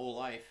Italian my whole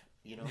life,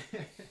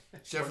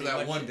 Except for Pretty that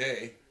much- one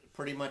day.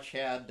 Pretty much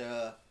had.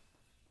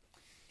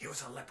 It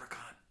was a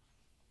leprechaun.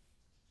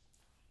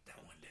 That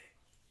one day.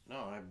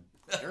 No,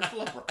 there's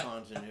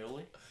leprechauns in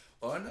Italy.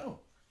 Oh, I know.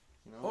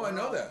 Oh, I we're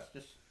know all- that.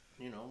 Just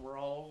we're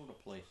all over the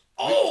place.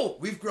 Oh,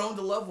 We've grown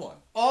to love one.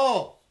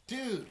 oh,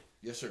 dude.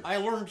 Yeah. Yes, sir. I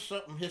learned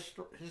something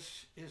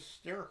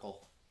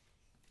hysterical.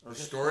 Or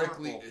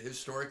Historically,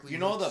 you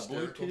know the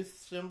hysterical? Bluetooth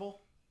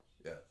symbol?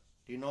 Yeah.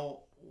 Do you know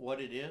what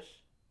it is?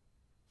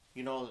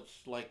 You know,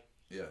 it's like.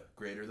 Yeah,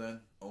 greater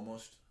than,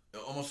 almost. It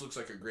almost looks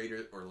like a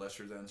greater or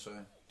lesser than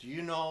sign. Do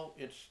you know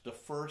it's the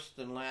first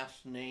and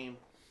last name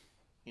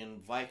in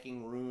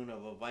Viking rune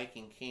of a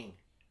Viking king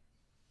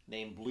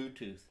named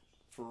Bluetooth?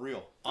 For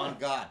real. On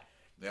God.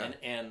 Yeah.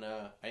 And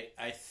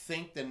I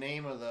think the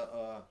name of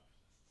the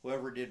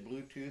whoever did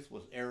Bluetooth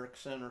was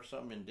Ericsson or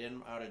something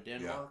out of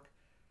Denmark.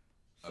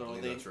 I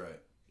believe that's right.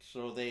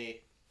 So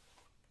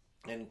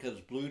and because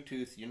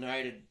Bluetooth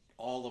united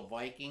all the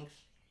Vikings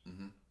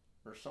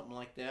or something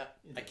like that.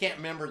 I can't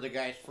remember the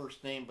guy's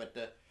first name, but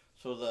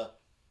the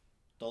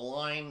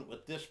line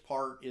with this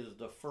part is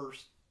the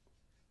first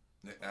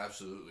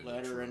Absolutely.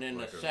 letter, and then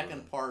the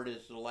second part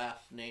is the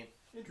last name.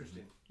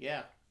 Interesting.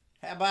 Yeah.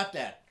 How about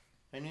that?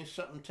 I knew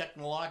something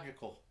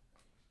technological.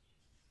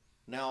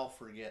 Now I'll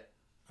forget.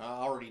 I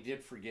already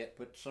did forget,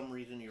 but for some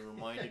reason you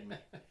reminded me.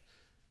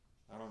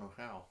 I don't know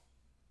how.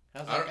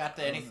 How's that got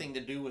anything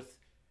to do with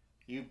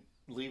you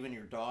leaving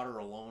your daughter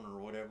alone or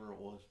whatever it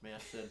was? Man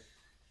said.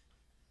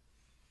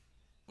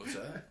 What's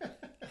that?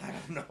 I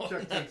don't know.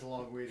 Chuck takes a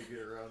long way to get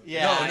around.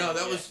 Yeah. No,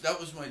 that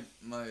was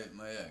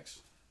my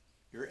ex.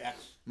 Your ex.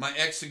 My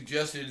ex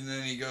suggested, and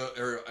then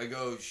I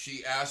go.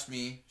 She asked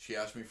me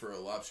for a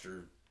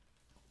lobster.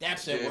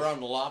 That's it. dish. We're on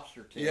the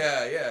lobster table.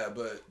 Yeah,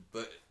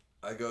 but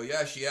I go.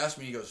 Yeah, she asked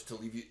me. He goes to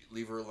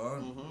leave her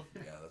alone.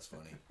 Mm-hmm. Yeah, that's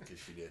funny because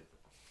she did.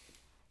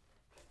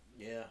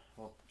 Yeah.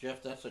 Well,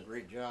 Jeff, that's a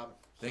great job.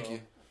 Thank you.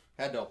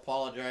 Had to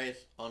apologize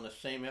on the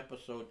same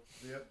episode.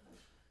 Yep.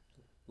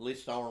 At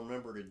least I'll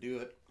remember to do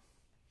it.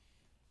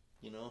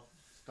 You know.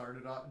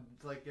 Started off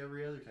like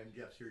every other time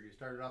Jeff's here. You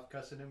started off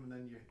cussing him, and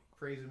then you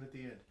praise him at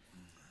the end.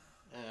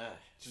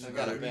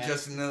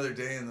 Just another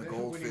day in the Then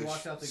when he goldfish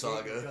walked out the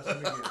saga. gate, you cuss him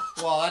again.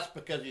 Well, that's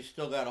because you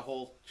still got a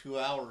whole 2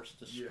 hours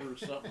to screw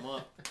something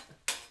up.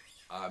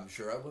 I'm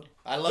sure I will.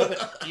 I love it.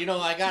 You know,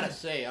 I gotta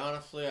say,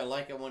 honestly, I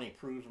like it when he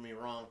proves me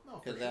wrong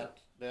because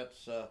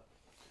that's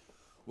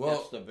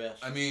the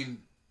best. I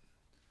mean,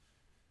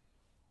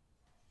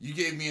 you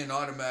gave me an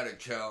automatic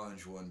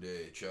challenge one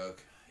day, Chuck.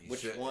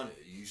 Which one?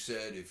 You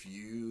said if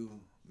you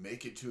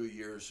make it to a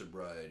year of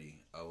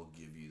sobriety, I will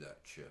give you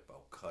that chip.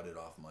 I'll cut it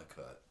off my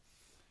cut,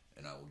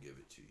 and I will give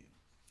it to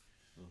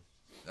you.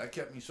 That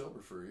kept me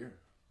sober for a year.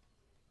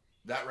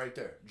 That right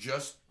there.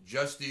 Just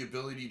the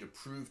ability to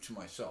prove to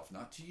myself,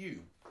 not to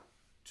you,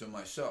 to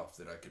myself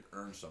that I could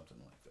earn something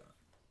like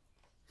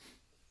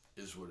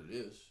that is what it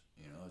is.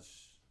 You know,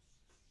 it's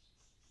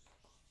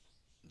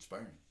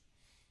inspiring.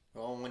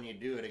 Well, when you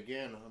do it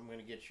again, I'm going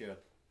to get you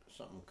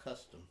something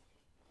custom.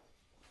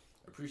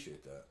 I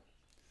appreciate that.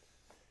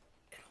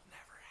 It'll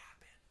never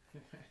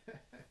happen.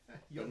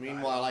 But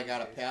meanwhile, I got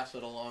to pass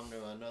it along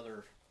to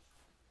another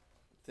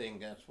thing.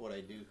 That's what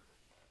I do.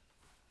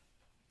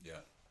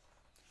 Yeah.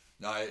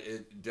 No,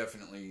 it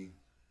definitely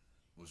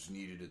was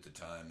needed at the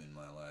time in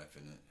my life,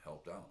 and it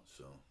helped out.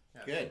 So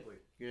Good.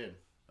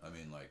 I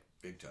mean, like,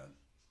 big time.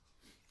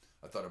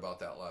 I thought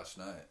about that last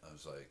night. I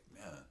was like,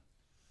 man,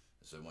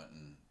 as I went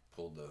and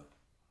pulled the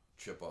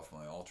chip off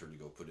my altar to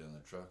go put it in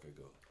the truck, I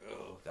go,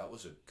 oh, that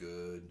was a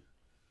good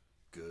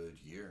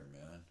year,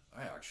 man.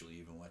 I actually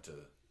even went to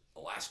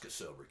Alaska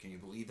sober. Can you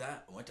believe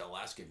that? I went to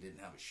Alaska and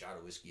didn't have a shot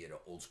of whiskey at an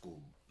old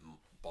school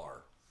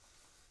bar.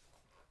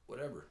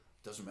 Whatever.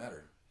 Doesn't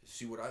matter.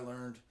 See what I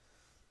learned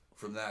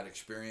from that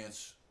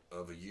experience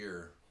of a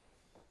year.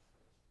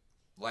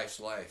 Life's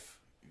life.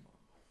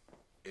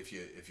 If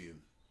you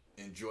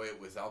enjoy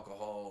it with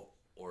alcohol,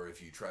 or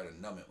if you try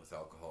to numb it with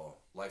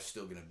alcohol, life's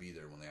still going to be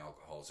there when the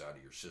alcohol's out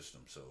of your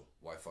system. So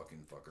why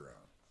fucking fuck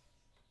around?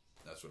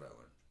 That's what I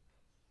learned.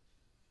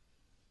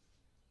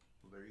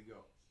 Well, there you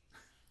go.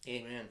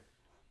 Amen.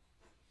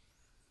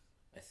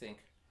 I think.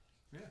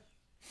 Yeah.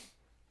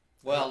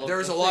 Well,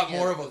 there's a lot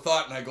more of a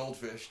thought than I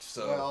goldfished.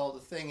 So. Well, the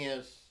thing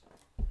is,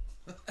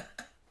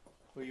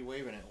 who are you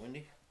waving at,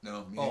 Wendy?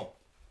 No, me. Oh,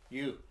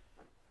 you.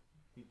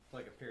 He,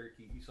 like a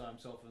parakeet, he saw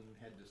himself and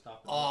had to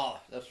stop. Oh,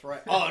 that's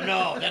right. Oh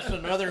no, that's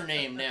another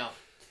name now.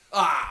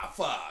 Ah,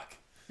 fuck.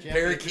 Jeff,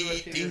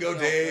 Parakeet, Dingo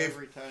Dave,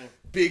 every time.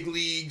 Big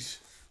Leagues,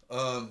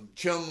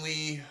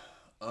 Chumley.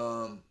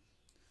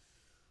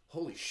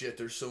 Holy shit,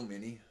 there's so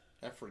many.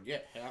 I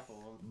forget half of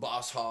them.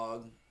 Boss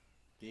Hog.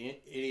 The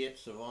Idiot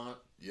Savant.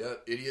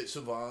 Yep, Idiot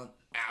Savant.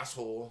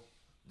 Asshole.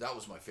 That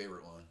was my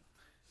favorite one.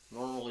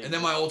 Normally. And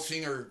then my old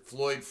singer,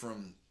 Floyd,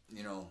 from,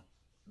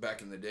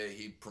 back in the day,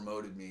 he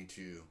promoted me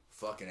to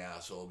fucking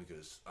asshole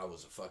because I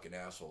was a fucking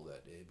asshole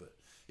that day. But,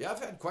 yeah,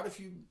 I've had quite a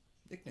few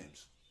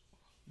nicknames.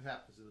 It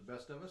happens to the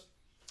best of us.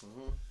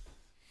 Mm-hmm.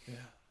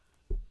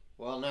 Yeah.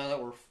 Well, now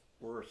that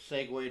we're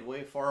segued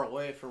way far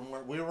away from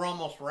where we were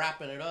almost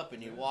wrapping it up,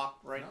 and you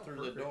walked right through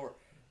perfect. the door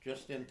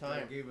just in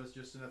time. That gave us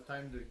just enough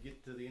time to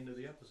get to the end of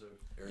the episode.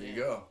 There you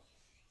go.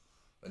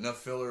 enough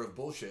filler of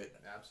bullshit.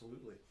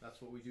 Absolutely,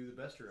 that's what we do the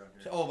best around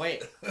here. Oh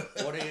wait,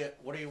 what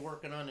are you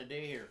working on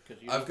today here?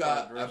 Because I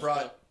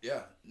brought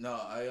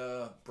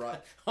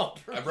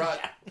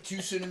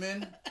two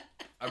cinnamon.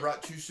 I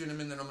brought two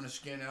cinnamon that I'm going to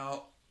skin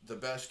out, the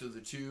best of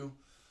the two.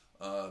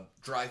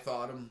 Dry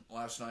thawed them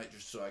last night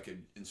just so I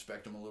could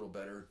inspect them a little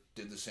better.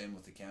 Did the same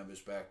with the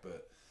canvasback,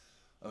 but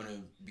I'm going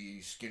to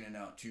be skinning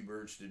out two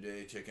birds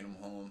today, taking them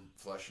home,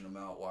 fleshing them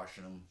out,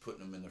 washing them, putting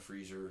them in the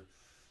freezer.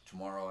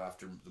 Tomorrow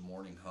after the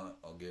morning hunt,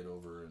 I'll get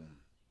over and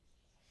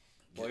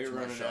Well, you're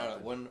running out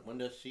of, when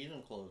does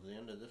season close? The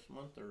end of this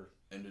month or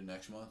end of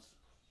next month?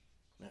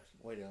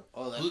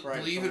 Oh, that's right.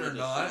 Believe it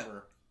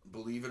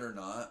or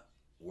not,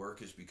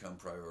 work has become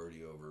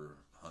priority over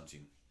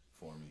hunting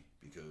for me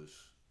because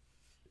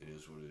it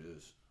is what it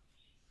is.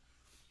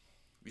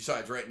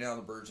 Besides, right now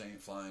the birds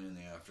ain't flying in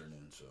the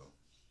afternoon, so.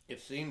 It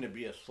seemed to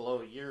be a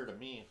slow year to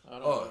me. I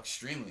don't know.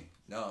 Extremely.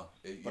 No.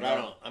 It's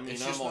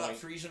just not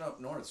freezing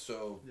up north,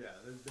 so. Yeah,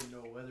 there's been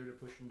no weather to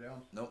push them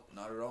down. Nope,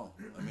 not at all.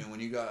 I mean, when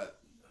you got,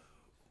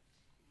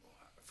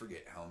 I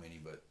forget how many,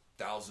 but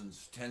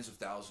thousands, tens of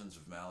thousands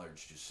of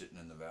mallards just sitting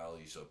in the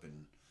valleys up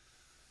in,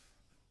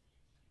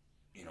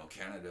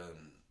 Canada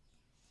and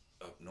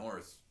up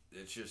north,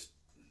 it's just,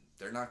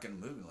 they're not going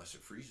to move unless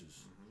it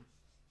freezes. Mm-hmm.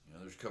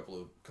 There's a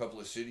couple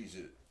of cities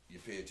that you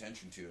pay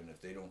attention to, and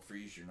if they don't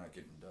freeze, you're not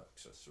getting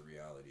ducks. That's the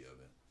reality of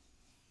it.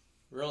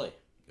 Really?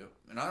 Yep.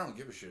 And I don't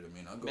give a shit. I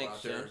mean, I'll go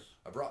out there.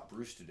 I brought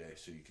Bruce today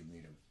so you can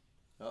meet him.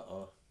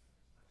 Uh-oh.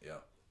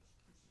 Yeah.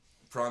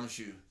 Promise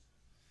you,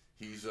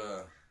 he's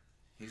as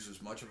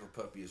much of a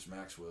puppy as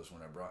Max was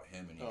when I brought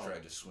him, and he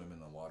tried to swim in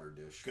the water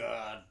dish.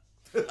 God.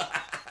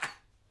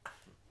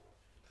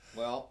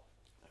 Well,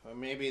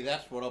 maybe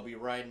that's what I'll be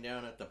riding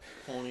down at the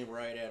pony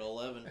ride at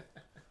 11.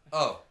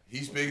 Oh,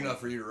 he's big enough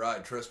for you to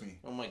ride, trust me.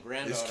 Oh, my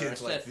granddaughter. This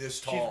kid's like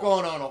this tall. She's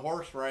going on a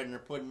horse ride and they're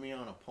putting me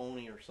on a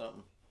pony or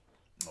something.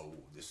 Oh,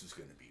 this is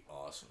going to be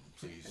awesome.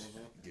 Please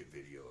get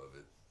video of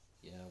it.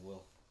 Yeah, I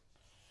will.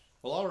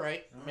 Well, all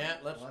right,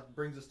 Matt, let's... Well, that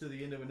brings us to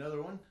the end of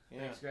another one.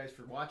 Yeah. Thanks, guys,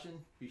 for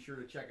watching. Be sure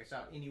to check us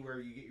out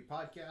anywhere you get your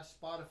podcasts,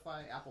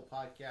 Spotify, Apple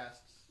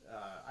Podcasts,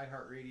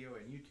 iHeartRadio,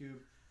 and YouTube.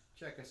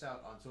 Check us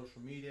out on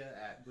social media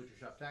at Butcher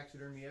Shop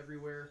Taxidermy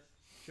everywhere.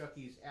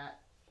 Chucky's at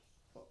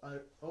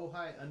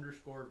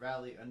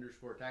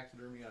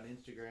Ojai_Valley_Taxidermy on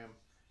Instagram.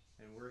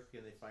 And where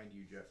can they find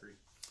you, Jeffrey?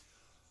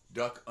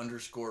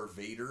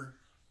 Duck_Vader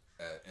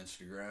at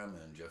Instagram,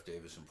 and Jeff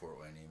Davis in Port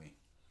Hueneme.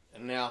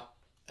 And now,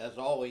 as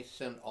always,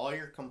 send all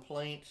your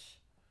complaints,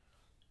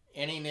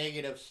 any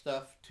negative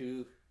stuff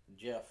to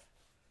Jeff.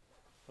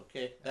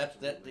 Okay,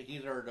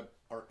 he's our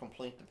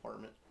complaint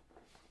department.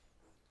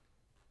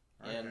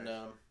 Okay. And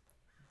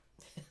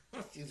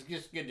it's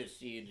just good to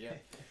see you, Jeff.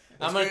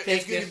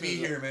 It's good to be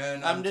here,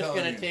 man. I'm just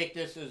going to take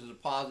this as a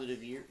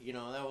positive year.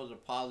 That was a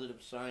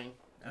positive sign.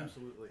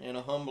 Absolutely. And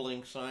a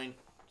humbling sign.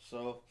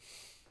 So,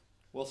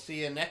 we'll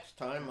see you next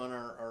time on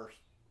our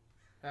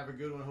Have a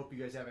good one. Hope you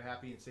guys have a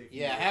happy and safe New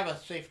Year. Have a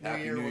safe New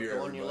Year with the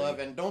one you love.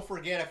 And don't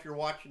forget, if you're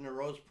watching the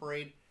Rose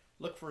Parade,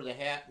 look for the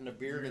hat and the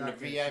beard in the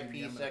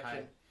VIP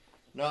section.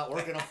 No,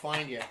 we're going to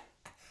find you.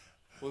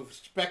 We've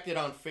expected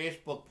on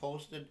Facebook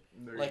posted,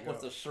 with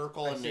the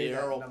circle and the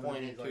arrow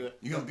pointing to it.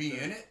 You going to be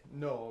in it?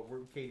 No,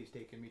 Katie's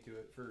taking me to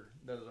it.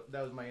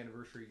 That was my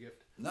anniversary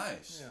gift.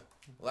 Nice. Yeah.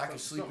 Lack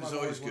of sleep is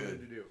always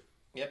good. To do.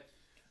 Yep.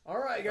 All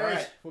right, guys. All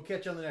right. We'll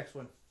catch you on the next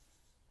one.